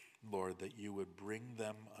 Lord, that you would bring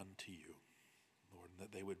them unto you, Lord, and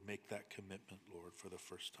that they would make that commitment, Lord, for the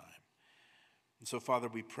first time. And so, Father,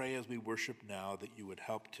 we pray as we worship now that you would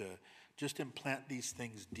help to just implant these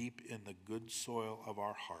things deep in the good soil of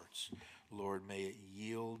our hearts. Lord, may it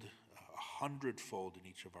yield 100-fold in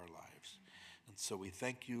each of our lives. And so we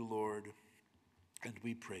thank you, Lord, and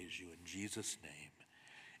we praise you in Jesus' name.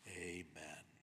 Amen.